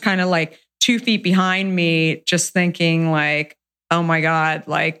husband's kind of like 2 feet behind me, just thinking like, oh my God,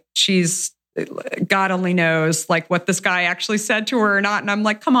 like God only knows like what this guy actually said to her or not. And I'm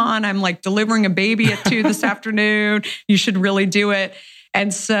like, come on, I'm like delivering a baby at 2 this afternoon. You should really do it.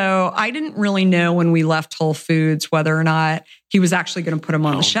 And so I didn't really know when we left Whole Foods whether or not he was actually going to put him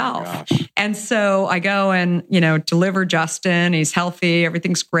on the shelf. And so I go and, deliver Justin. He's healthy.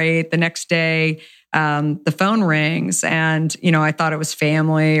 Everything's great. The next day, the phone rings, and, I thought it was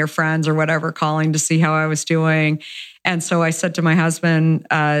family or friends or whatever calling to see how I was doing. And so I said to my husband,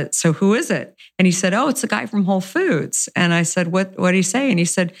 "So who is it?" And he said, "Oh, it's the guy from Whole Foods." And I said, What did he say? And he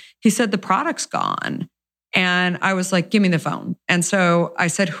said, the product's gone. And I was like, "Give me the phone." And so I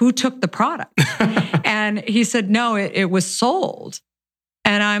said, "Who took the product?" And he said, "No, it was sold."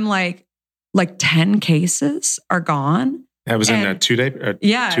 And I'm like 10 cases are gone. That was in a 2-day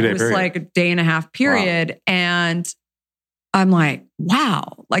Yeah, it was period. like a day and a half period. Wow. And I'm like,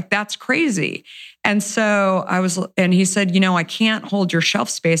 wow, like that's crazy. And so and he said, "I can't hold your shelf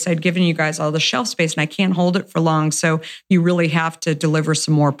space. I'd given you guys all the shelf space and I can't hold it for long. So you really have to deliver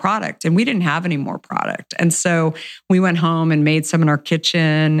some more product." And we didn't have any more product. And so we went home and made some in our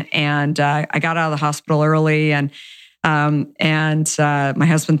kitchen. And I got out of the hospital early, and my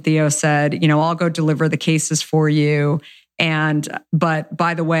husband Theo said, "I'll go deliver the cases for you. But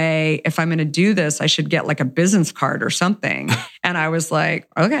by the way, if I'm going to do this, I should get like a business card or something." And I was like,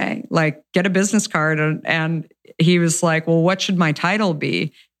 "Okay, like get a business card." And he was like, "Well, what should my title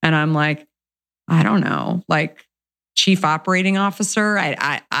be?" And I'm like, "I don't know, like Chief Operating Officer.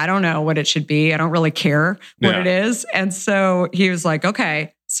 I don't know what it should be. I don't really care what it is." And so he was like,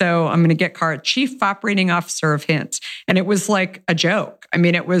 "Okay, so I'm going to get Chief Operating Officer of Hint." And it was like a joke. I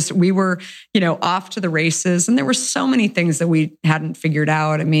mean, we were, off to the races, and there were so many things that we hadn't figured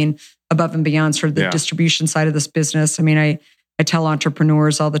out. I mean, above and beyond sort of the distribution side of this business. I mean, I tell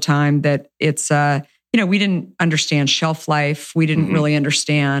entrepreneurs all the time that it's, we didn't understand shelf life. We didn't really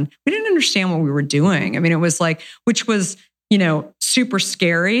understand what we were doing. I mean, it was like, which was, super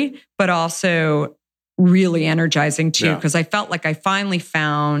scary, but also really energizing too, because I felt like I finally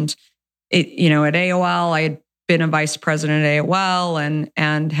found it, at AOL. I had been a vice president at AOL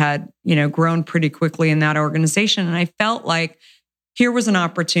and had, grown pretty quickly in that organization. And I felt like here was an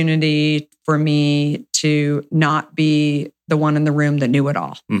opportunity for me to not be the one in the room that knew it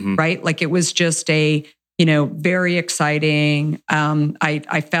all, right? Like it was just a, very exciting.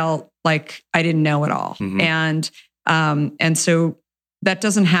 I felt like I didn't know it all. And so that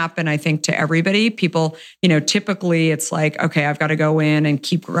doesn't happen, I think, to everybody. People, typically it's like, okay, I've got to go in and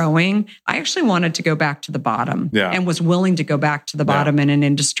keep growing. I actually wanted to go back to the bottom and was willing to go back to the bottom in an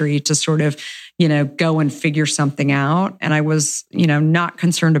industry to sort of, go and figure something out. And I was, not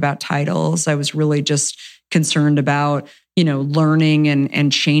concerned about titles. I was really just concerned about, learning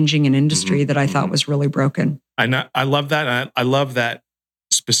and changing an industry that I thought was really broken. I love that. I love that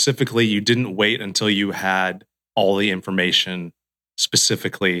specifically you didn't wait until you had all the information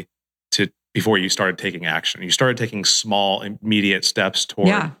specifically before you started taking action. You started taking small, immediate steps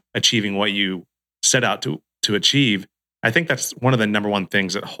toward achieving what you set out to achieve. I think that's one of the number one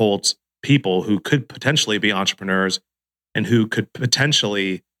things that holds people who could potentially be entrepreneurs and who could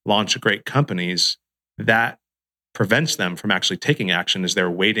potentially launch great companies, that prevents them from actually taking action, is they're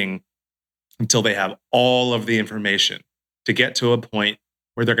waiting until they have all of the information to get to a point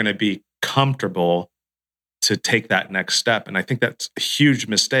where they're going to be comfortable to take that next step. And I think that's a huge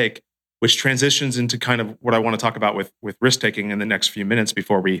mistake, which transitions into kind of what I want to talk about with risk-taking in the next few minutes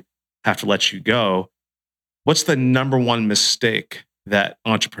before we have to let you go. What's the number one mistake that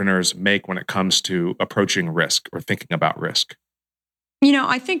entrepreneurs make when it comes to approaching risk or thinking about risk?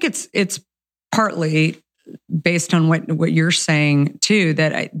 I think it's partly based on what you're saying too,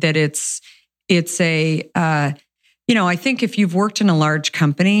 that it's a, I think if you've worked in a large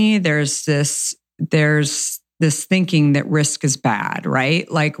company, there's this thinking that risk is bad, right?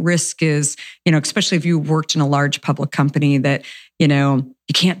 Like risk is, especially if you worked in a large public company, that, you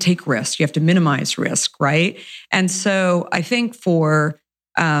can't take risk. You have to minimize risk, right? And so I think for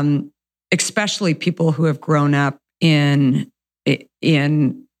especially people who have grown up in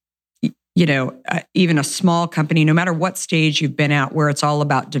even a small company, no matter what stage you've been at, where it's all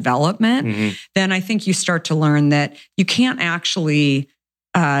about development, then I think you start to learn that you can't actually,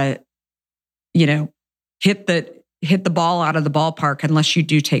 hit the ball out of the ballpark unless you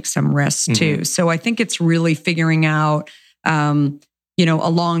do take some risks too. So I think it's really figuring out,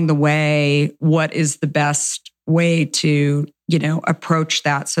 along the way, what is the best way to, approach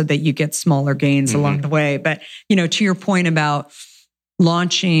that so that you get smaller gains along the way. But, to your point about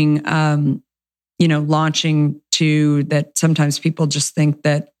launching to that, sometimes people just think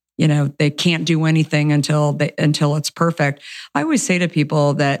that, they can't do anything until it's perfect. I always say to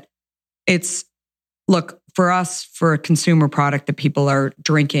people that look, for us, for a consumer product that people are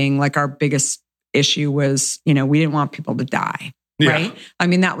drinking, like our biggest issue was, we didn't want people to die. Right? I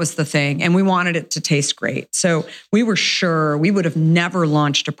mean, that was the thing. And we wanted it to taste great. So we were sure we would have never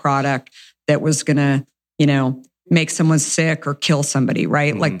launched a product that was going to, make someone sick or kill somebody,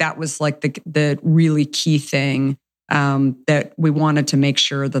 right? Like that was like the really key thing that we wanted to make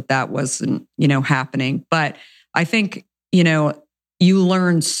sure that wasn't, happening. But I think, you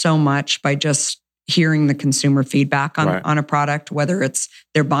learn so much by just hearing the consumer feedback on a product, whether it's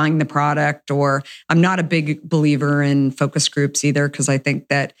they're buying the product or I'm not a big believer in focus groups either, because I think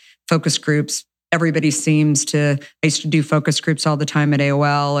that focus groups, everybody seems to, I used to do focus groups all the time at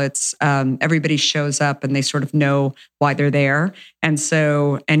AOL. It's everybody shows up and they sort of know why they're there. And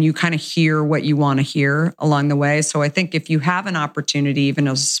you kind of hear what you want to hear along the way. So I think if you have an opportunity, even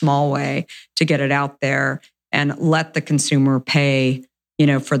a small way, to get it out there and let the consumer pay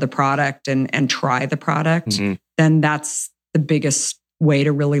for the product and try the product, then that's the biggest way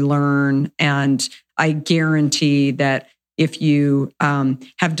to really learn. And I guarantee that if you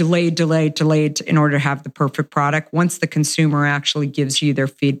have delayed in order to have the perfect product, once the consumer actually gives you their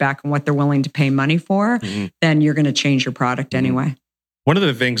feedback and what they're willing to pay money for, then you're going to change your product anyway. One of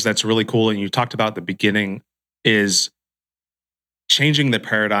the things that's really cool, and you talked about at the beginning, is changing the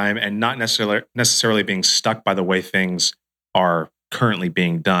paradigm and not necessarily being stuck by the way things are currently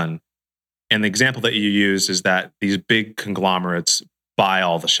being done. And the example that you use is that these big conglomerates buy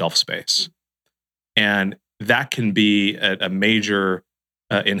all the shelf space. And that can be a major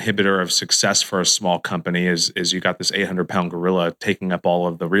inhibitor of success for a small company is you got this 800-pound gorilla taking up all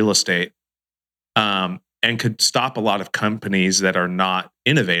of the real estate, and could stop a lot of companies that are not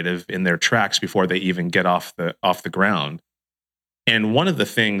innovative in their tracks before they even get off the ground. And one of the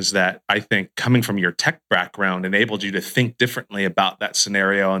things that I think, coming from your tech background, enabled you to think differently about that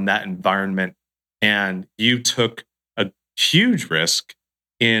scenario and that environment. And you took a huge risk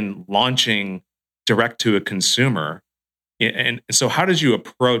in launching direct to a consumer. And so how did you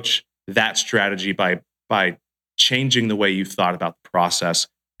approach that strategy by changing the way you thought about the process?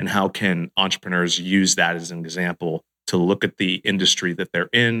 And how can entrepreneurs use that as an example to look at the industry that they're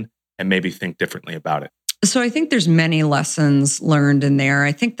in and maybe think differently about it? So I think there's many lessons learned in there.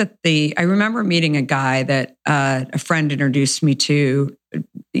 I think that I remember meeting a guy that a friend introduced me to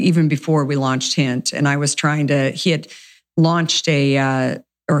even before we launched Hint. And I was he had launched the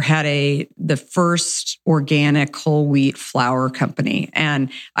first organic whole wheat flour company.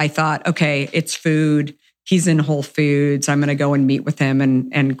 And I thought, okay, it's food. He's in Whole Foods. I'm going to go and meet with him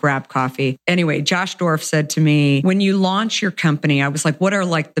and grab coffee. Anyway, Josh Dorff said to me, when you launch your company, I was like, what are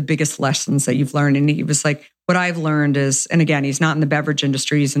like the biggest lessons that you've learned? And he was like, what I've learned is, and again, he's not in the beverage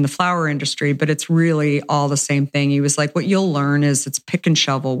industry, he's in the flour industry, but it's really all the same thing. He was like, what you'll learn is it's pick and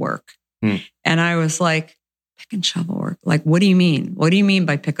shovel work. And I was like, pick and shovel work? Like, what do you mean? What do you mean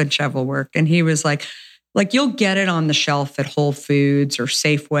by pick and shovel work? And he was like you'll get it on the shelf at Whole Foods or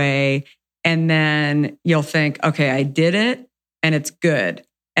Safeway. And then you'll think, okay, I did it and it's good.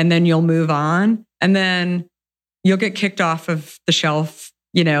 And then you'll move on. And then you'll get kicked off of the shelf,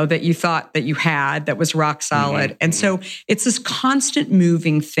 that you thought that you had that was rock solid. And so it's this constant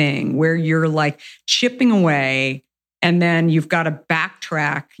moving thing where you're like chipping away and then you've got to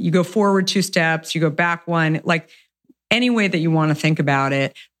backtrack. You go forward 2 steps, you go back 1, like any way that you want to think about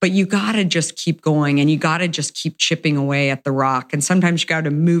it. But you got to just keep going and you got to just keep chipping away at the rock. And sometimes you got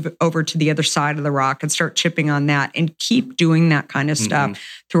to move over to the other side of the rock and start chipping on that and keep doing that kind of stuff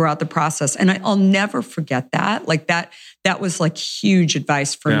throughout the process. And I'll never forget that. Like that was like huge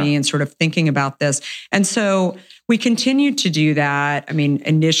advice for me in sort of thinking about this. And so we continued to do that. I mean,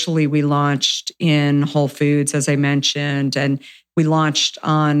 initially we launched in Whole Foods, as I mentioned, and we launched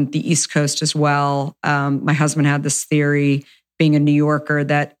on the East Coast as well. My husband had this theory, being a New Yorker,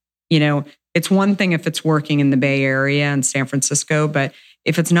 that, it's one thing if it's working in the Bay Area and San Francisco, but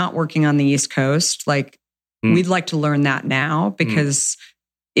if it's not working on the East Coast, we'd like to learn that now because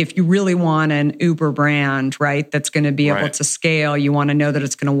if you really want an Uber brand, right, that's going to be able to scale, you want to know that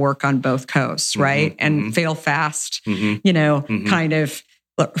it's going to work on both coasts, right? And fail fast, kind of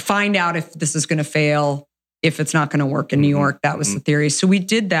find out if this is going to fail, if it's not going to work in New York. That was the theory. So we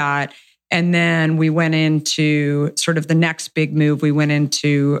did that. And then we went into sort of the next big move. We went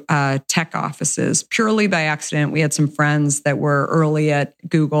into tech offices purely by accident. We had some friends that were early at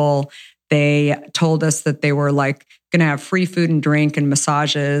Google. They told us that they were like going to have free food and drink and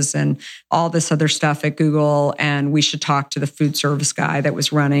massages and all this other stuff at Google. And we should talk to the food service guy that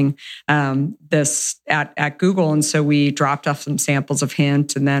was running this at Google. And so we dropped off some samples of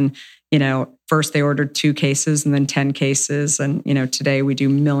Hint. And then, first they ordered 2 cases and then 10 cases. And, today we do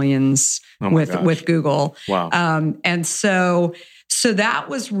millions with Google. Wow. And so that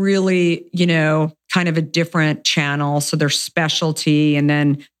was really, kind of a different channel. So there's specialty, and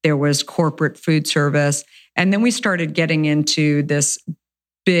then there was corporate food service. And then we started getting into this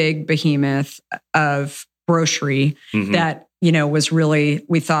big behemoth of grocery that, was really,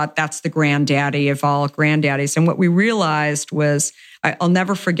 we thought that's the granddaddy of all granddaddies. And what we realized was, I'll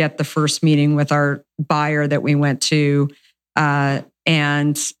never forget the first meeting with our buyer that we went to.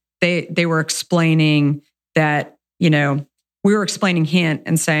 And they were explaining that, we were explaining Hint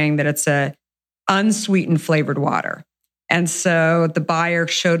and saying that it's a unsweetened flavored water. And so the buyer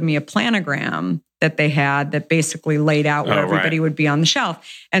showed me a planogram that they had that basically laid out where everybody would be on the shelf.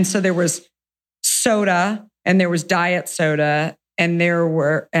 And so there was soda and there was diet soda and there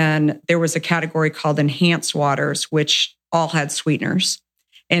was a category called enhanced waters, which all had sweeteners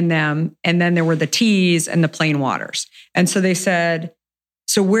in them. And then there were the teas and the plain waters. And so they said,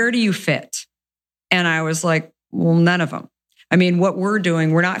 so where do you fit? And I was like, well, none of them. I mean, what we're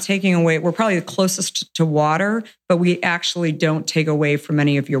doing, we're not taking away, we're probably the closest to water, but we actually don't take away from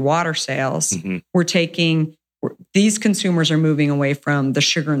any of your water sales. These consumers are moving away from the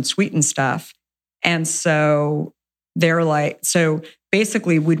sugar and sweetened stuff. And so they're like, so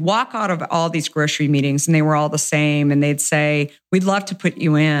basically we'd walk out of all these grocery meetings and they were all the same. And they'd say, we'd love to put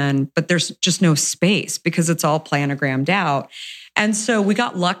you in, but there's just no space because it's all planogrammed out. And so we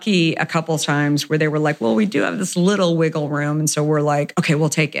got lucky a couple of times where they were like, well, we do have this little wiggle room. And so we're like, okay, we'll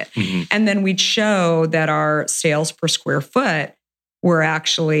take it. And then we'd show that our sales per square foot were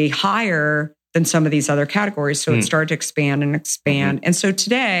actually higher than some of these other categories. So it started to expand and expand. And so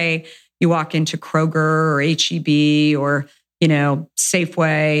today you walk into Kroger or H-E-B or,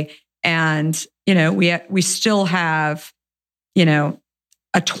 Safeway, and, we still have, a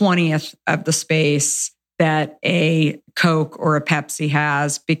 20th of the space that a Coke or a Pepsi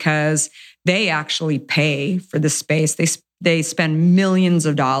has because they actually pay for the space. They spend millions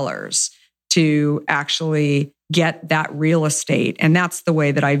of dollars to actually get that real estate. And that's the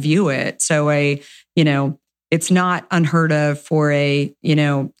way that I view it. So it's not unheard of for a,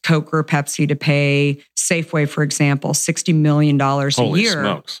 Coke or Pepsi to pay Safeway, for example, $60 million a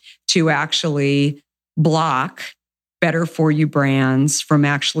year to actually block better for you brands from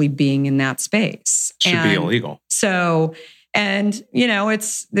actually being in that space. Should be illegal. So,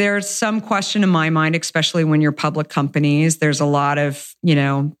 there's some question in my mind, especially when you're public companies, there's a lot of,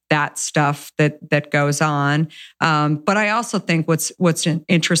 that stuff that goes on. But I also think what's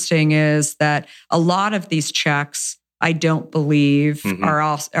interesting is that a lot of these checks, I don't believe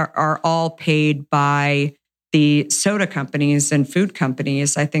are all paid by the soda companies and food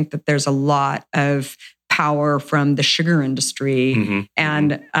companies. I think that there's a lot of power from the sugar industry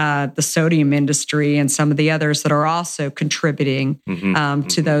and the sodium industry and some of the others that are also contributing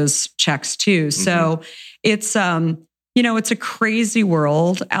to those checks too. So it's, it's a crazy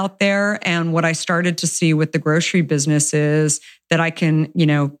world out there. And what I started to see with the grocery business is that I can,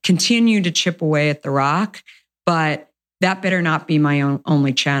 continue to chip away at the rock, but that better not be my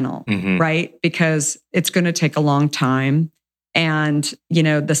only channel, right? Because it's going to take a long time. And,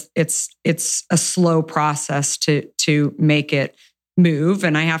 it's a slow process to make it move.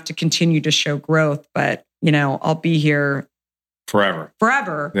 And I have to continue to show growth, but, I'll be here forever,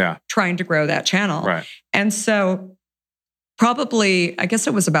 trying to grow that channel. Right. And so probably, I guess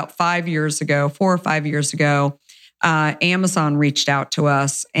it was about 4 or 5 years ago, Amazon reached out to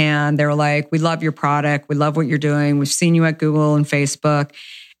us and they were like, we love your product. We love what you're doing. We've seen you at Google and Facebook,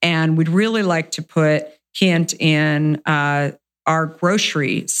 and we'd really like to put Hint in our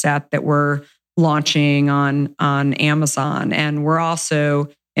grocery set that we're launching on Amazon. And we're also,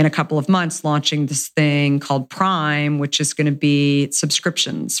 in a couple of months, launching this thing called Prime, which is going to be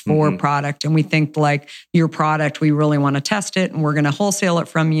subscriptions for product. And we think like your product, we really want to test it and we're going to wholesale it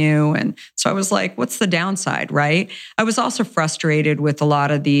from you. And so I was like, what's the downside, right? I was also frustrated with a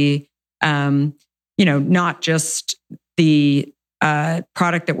lot of the, not just the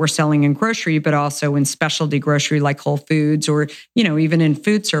product that we're selling in grocery, but also in specialty grocery like Whole Foods or, even in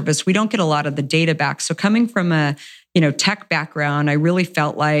food service, we don't get a lot of the data back. So coming from a, tech background, I really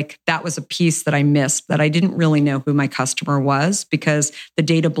felt like that was a piece that I missed, that I didn't really know who my customer was because the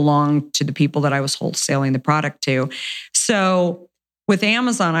data belonged to the people that I was wholesaling the product to. So with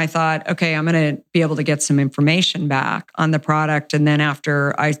Amazon, I thought, okay, I'm going to be able to get some information back on the product. And then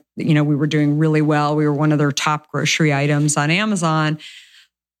after we were doing really well, we were one of their top grocery items on Amazon.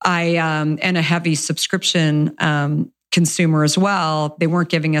 And a heavy subscription consumer as well. They weren't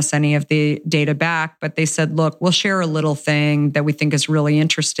giving us any of the data back, but they said, look, we'll share a little thing that we think is really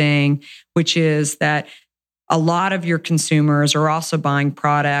interesting, which is that a lot of your consumers are also buying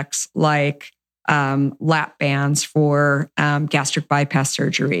products like lap bands for gastric bypass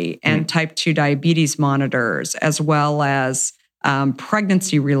surgery and type 2 diabetes monitors, as well as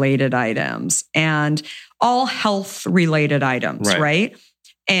pregnancy-related items and all health-related items, right?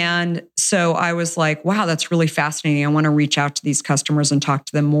 And so I was like, wow, that's really fascinating. I want to reach out to these customers and talk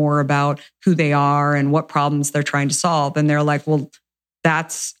to them more about who they are and what problems they're trying to solve. And they're like, well,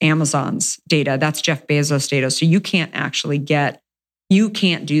 that's Amazon's data. That's Jeff Bezos' data. So you can't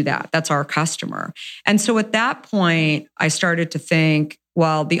do that. That's our customer. And so at that point, I started to think,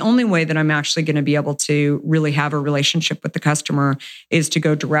 well, the only way that I'm actually going to be able to really have a relationship with the customer is to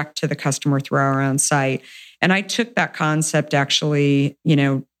go direct to the customer through our own site. And I took that concept actually,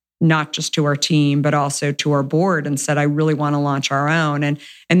 not just to our team, but also to our board and said, I really want to launch our own. And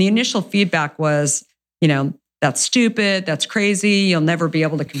the initial feedback was, that's stupid. That's crazy. You'll never be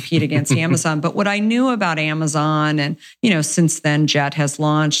able to compete against Amazon. But what I knew about Amazon and, since then Jet has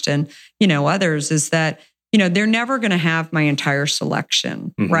launched and, others is that, they're never going to have my entire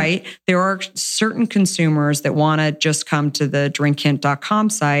selection, right? There are certain consumers that want to just come to the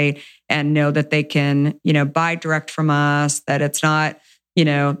drinkhint.com site and know that they can, buy direct from us, that it's not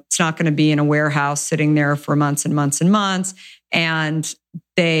going to be in a warehouse sitting there for months and months and months. And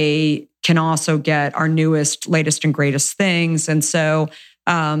they can also get our newest, latest, and greatest things. And so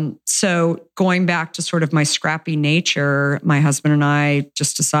going back to sort of my scrappy nature, my husband and I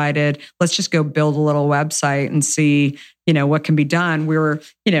just decided, let's just go build a little website and see, what can be done. We were,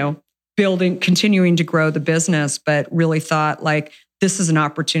 continuing to grow the business, but really thought like, this is an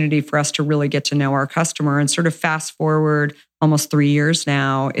opportunity for us to really get to know our customer. And sort of fast forward almost 3 years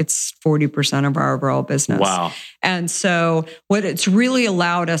now, it's 40% of our overall business. Wow. And so what it's really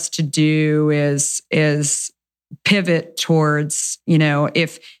allowed us to do is pivot towards,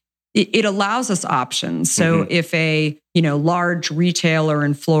 if it allows us options. So if a, large retailer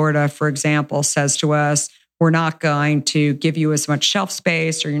in Florida, for example, says to us, we're not going to give you as much shelf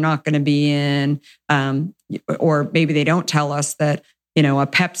space, or you're not going to be in, or maybe they don't tell us that, a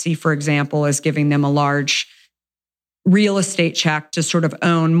Pepsi, for example, is giving them a large real estate check to sort of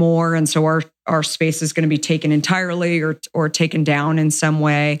own more. And so our space is going to be taken entirely or taken down in some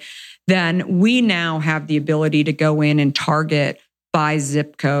way. Then we now have the ability to go in and target by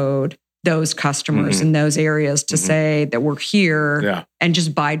zip code those customers in those areas to say that we're here and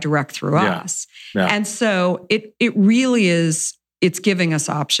just buy direct through us. Yeah. And so it really is, it's giving us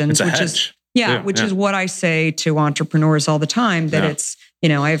options, which is is what I say to entrepreneurs all the time, that it's,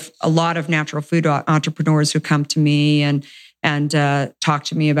 I have a lot of natural food entrepreneurs who come to me and talk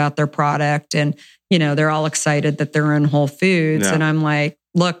to me about their product. And, they're all excited that they're in Whole Foods. Yeah. And I'm like,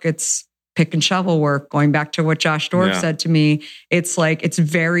 look, it's pick and shovel work. Going back to what Josh Dorff said to me, it's like, it's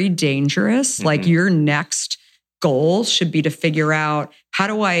very dangerous. Like your next goal should be to figure out, how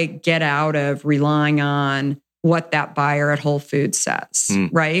do I get out of relying on what that buyer at Whole Foods says,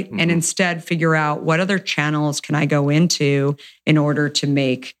 right? And instead figure out what other channels can I go into in order to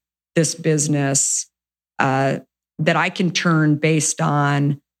make this business that I can turn based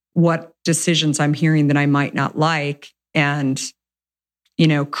on what decisions I'm hearing that I might not like, and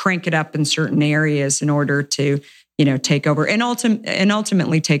crank it up in certain areas in order to take over and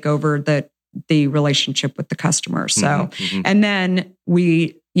ultimately take over the relationship with the customer. So and then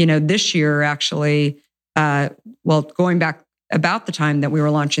we this year actually. Going back about the time that we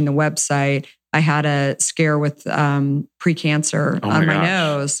were launching the website, I had a scare with pre-cancer on my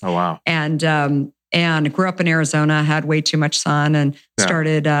nose. Oh, wow. And I grew up in Arizona, had way too much sun, and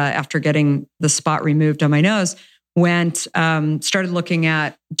started, after getting the spot removed on my nose, started looking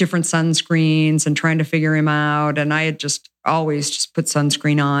at different sunscreens and trying to figure them out. And I had always just put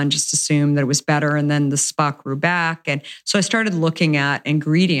sunscreen on, just assumed that it was better. And then the spot grew back. And so I started looking at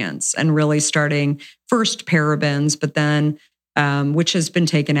ingredients and really starting first parabens, but then, which has been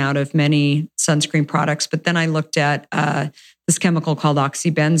taken out of many sunscreen products. But then I looked at this chemical called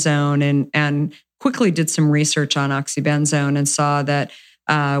oxybenzone and quickly did some research on oxybenzone and saw that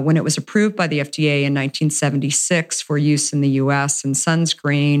when it was approved by the FDA in 1976 for use in the US in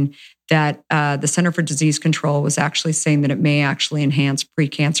sunscreen, that the Center for Disease Control was actually saying that it may actually enhance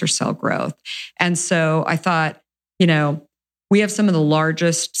precancer cell growth. And so I thought, we have some of the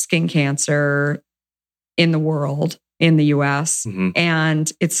largest skin cancer in the world, in the US,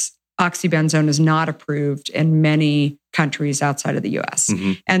 and oxybenzone is not approved in many countries outside of the US.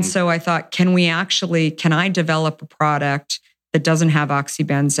 And so I thought, can I develop a product that doesn't have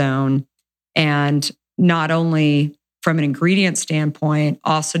oxybenzone, and not only from an ingredient standpoint,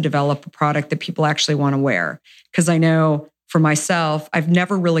 also develop a product that people actually want to wear? Because I know for myself, I've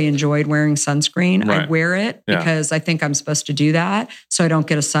never really enjoyed wearing sunscreen. Right. I wear it because I think I'm supposed to do that so I don't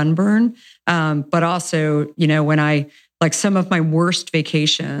get a sunburn. But also, when some of my worst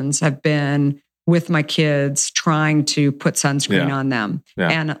vacations have been with my kids trying to put sunscreen on them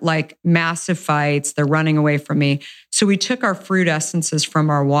and massive fights, they're running away from me. So we took our fruit essences from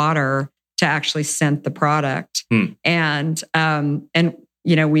our water to actually scent the product. And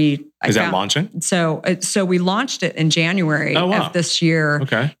is that launching? So we launched it in January of this year.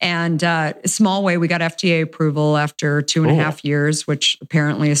 Okay. And a small way, we got FDA approval after 2.5 years, which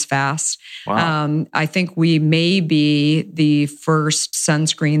apparently is fast. Wow. I think we may be the first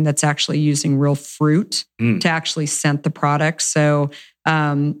sunscreen that's actually using real fruit to actually scent the product. So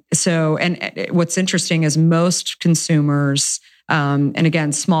what's interesting is most consumers, and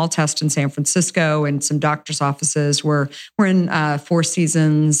again, small test in San Francisco and some doctor's offices. We're in Four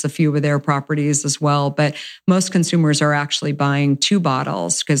Seasons, a few of their properties as well. But most consumers are actually buying 2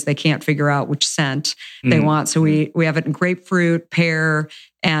 bottles because they can't figure out which scent they want. So we have it in grapefruit, pear,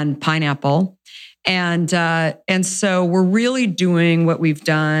 and pineapple. And so we're really doing what we've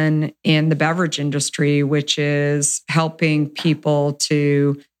done in the beverage industry, which is helping people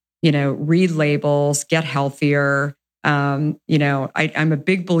to, read labels, get healthier. I'm a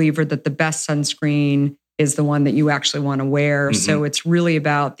big believer that the best sunscreen is the one that you actually want to wear. So it's really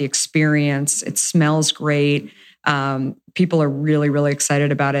about the experience. It smells great. People are really, really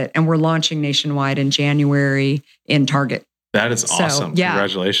excited about it. And we're launching nationwide in January in Target. That is awesome.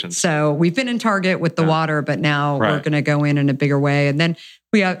 Congratulations. So we've been in Target with the water, but now we're going to go in a bigger way. And then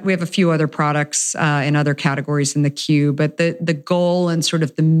we have a few other products in other categories in the queue. But the goal and sort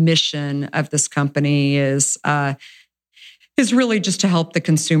of the mission of this company is really just to help the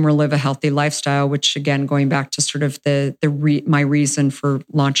consumer live a healthy lifestyle, which again, going back to sort of my reason for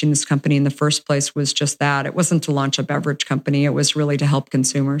launching this company in the first place was just that. It wasn't to launch a beverage company. It was really to help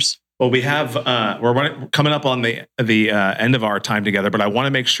consumers. Well, we have, we're coming up on the end of our time together, but I want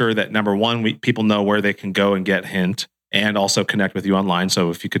to make sure that number one, people know where they can go and get Hint and also connect with you online. So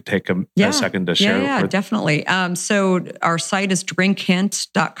if you could take a second to share. Yeah, definitely. So our site is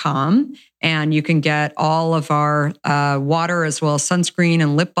drinkhint.com, and you can get all of our water as well as sunscreen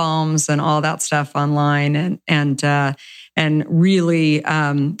and lip balms and all that stuff online. And really,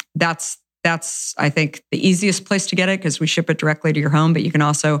 that's I think the easiest place to get it because we ship it directly to your home. But you can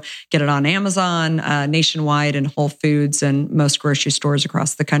also get it on Amazon, nationwide, and Whole Foods and most grocery stores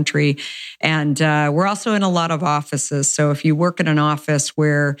across the country. And we're also in a lot of offices. So if you work in an office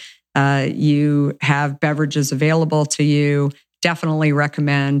where you have beverages available to you, definitely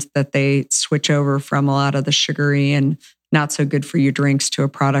recommend that they switch over from a lot of the sugary and not so good for you drinks to a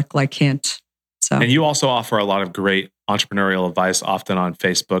product like Hint. And you also offer a lot of great entrepreneurial advice, often on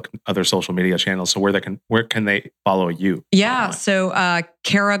Facebook, other social media channels. So where can they follow you? Yeah. So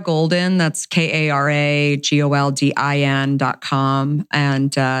Kara Goldin, that's KaraGoldin.com.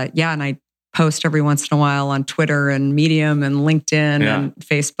 And and I post every once in a while on Twitter and Medium and LinkedIn and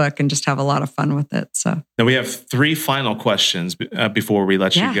Facebook, and just have a lot of fun with it. So now we have 3 final questions before we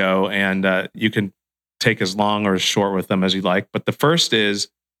let you go, and you can take as long or as short with them as you like. But the first is,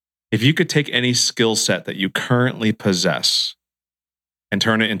 if you could take any skill set that you currently possess and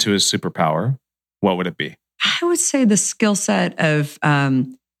turn it into a superpower, what would it be? I would say the skill set of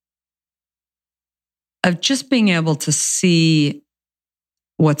just being able to see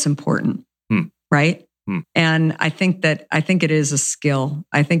what's important, right? And I think it is a skill.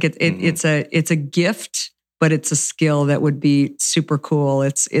 I think it's a gift, but it's a skill that would be super cool.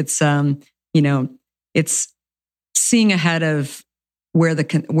 It's seeing ahead of where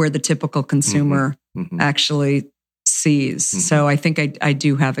the typical consumer actually sees. So I think I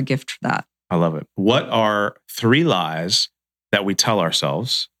do have a gift for that. I love it. What are 3 lies that we tell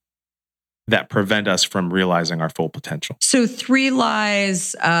ourselves that prevent us from realizing our full potential? So 3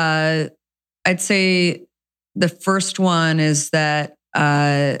 lies, I'd say the first one is that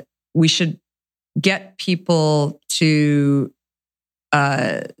we should get people to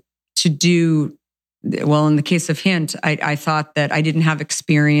do well, in the case of Hint, I thought that I didn't have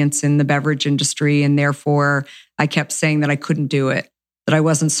experience in the beverage industry, and therefore I kept saying that I couldn't do it, that I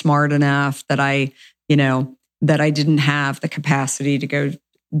wasn't smart enough, that I didn't have the capacity to go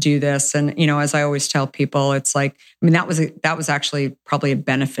do this. And, as I always tell people, it's like, that was actually probably a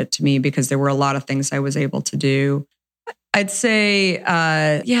benefit to me because there were a lot of things I was able to do. I'd say,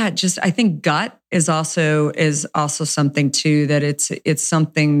 I think gut is also something too, that it's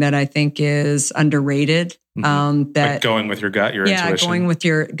something that I think is underrated. That like going with your gut, your intuition. Going with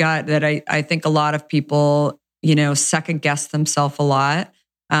your gut, that I think a lot of people, second guess themselves a lot,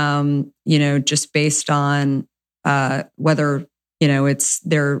 just based on whether, it's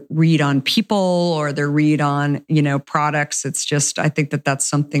their read on people or their read on, products. It's just, I think that's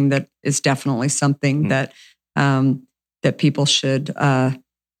something that is definitely something that people should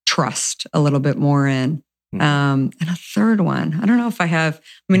trust a little bit more in. And a third one, I don't know if I have.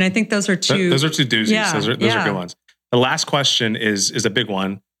 I think those are two. Those are two doozies. Yeah, those are good ones. The last question is a big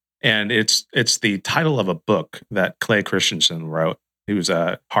one, and it's the title of a book that Clay Christensen wrote. He was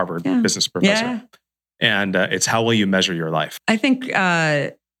a Harvard business professor, and it's How Will You Measure Your Life? I think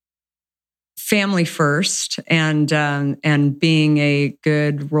family first, and being a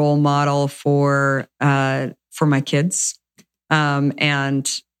good role model for my kids. And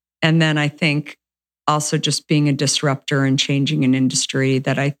then I think also just being a disruptor and changing an industry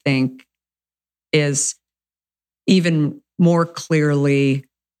that I think is even more clearly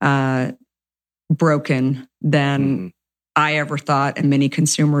broken than I ever thought and many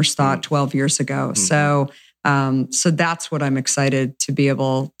consumers thought 12 years ago. So that's what I'm excited to be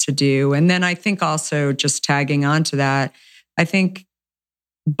able to do. And then I think also just tagging on to that, I think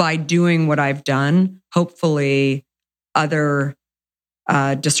by doing what I've done, hopefully other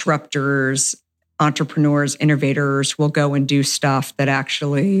disruptors, entrepreneurs, innovators will go and do stuff that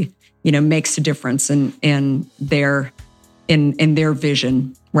actually, makes a difference in their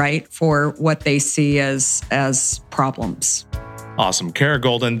vision, right? For what they see as problems. Awesome. Kara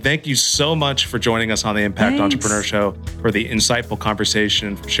Goldin, thank you so much for joining us on the Impact Entrepreneur Show, for the insightful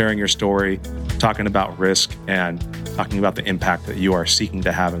conversation, for sharing your story, talking about risk, and talking about the impact that you are seeking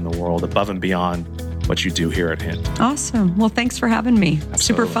to have in the world above and beyond what you do here at Hint. Awesome. Well, thanks for having me. Absolutely.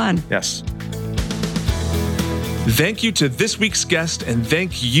 Super fun. Yes. Thank you to this week's guest, and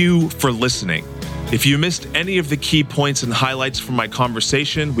thank you for listening. If you missed any of the key points and highlights from my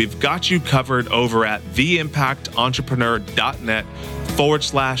conversation, we've got you covered over at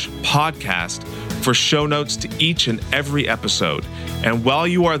theimpactentrepreneur.net/podcast for show notes to each and every episode. And while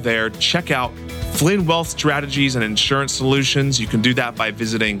you are there, check out Flynn Wealth Strategies and Insurance Solutions. You can do that by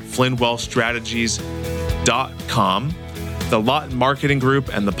visiting flynnwealthstrategies.com. The Lawton Marketing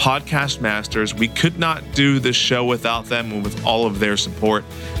Group and the Podcast Masters, we could not do this show without them and with all of their support.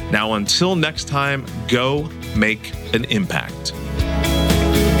 Now, until next time, go make an impact.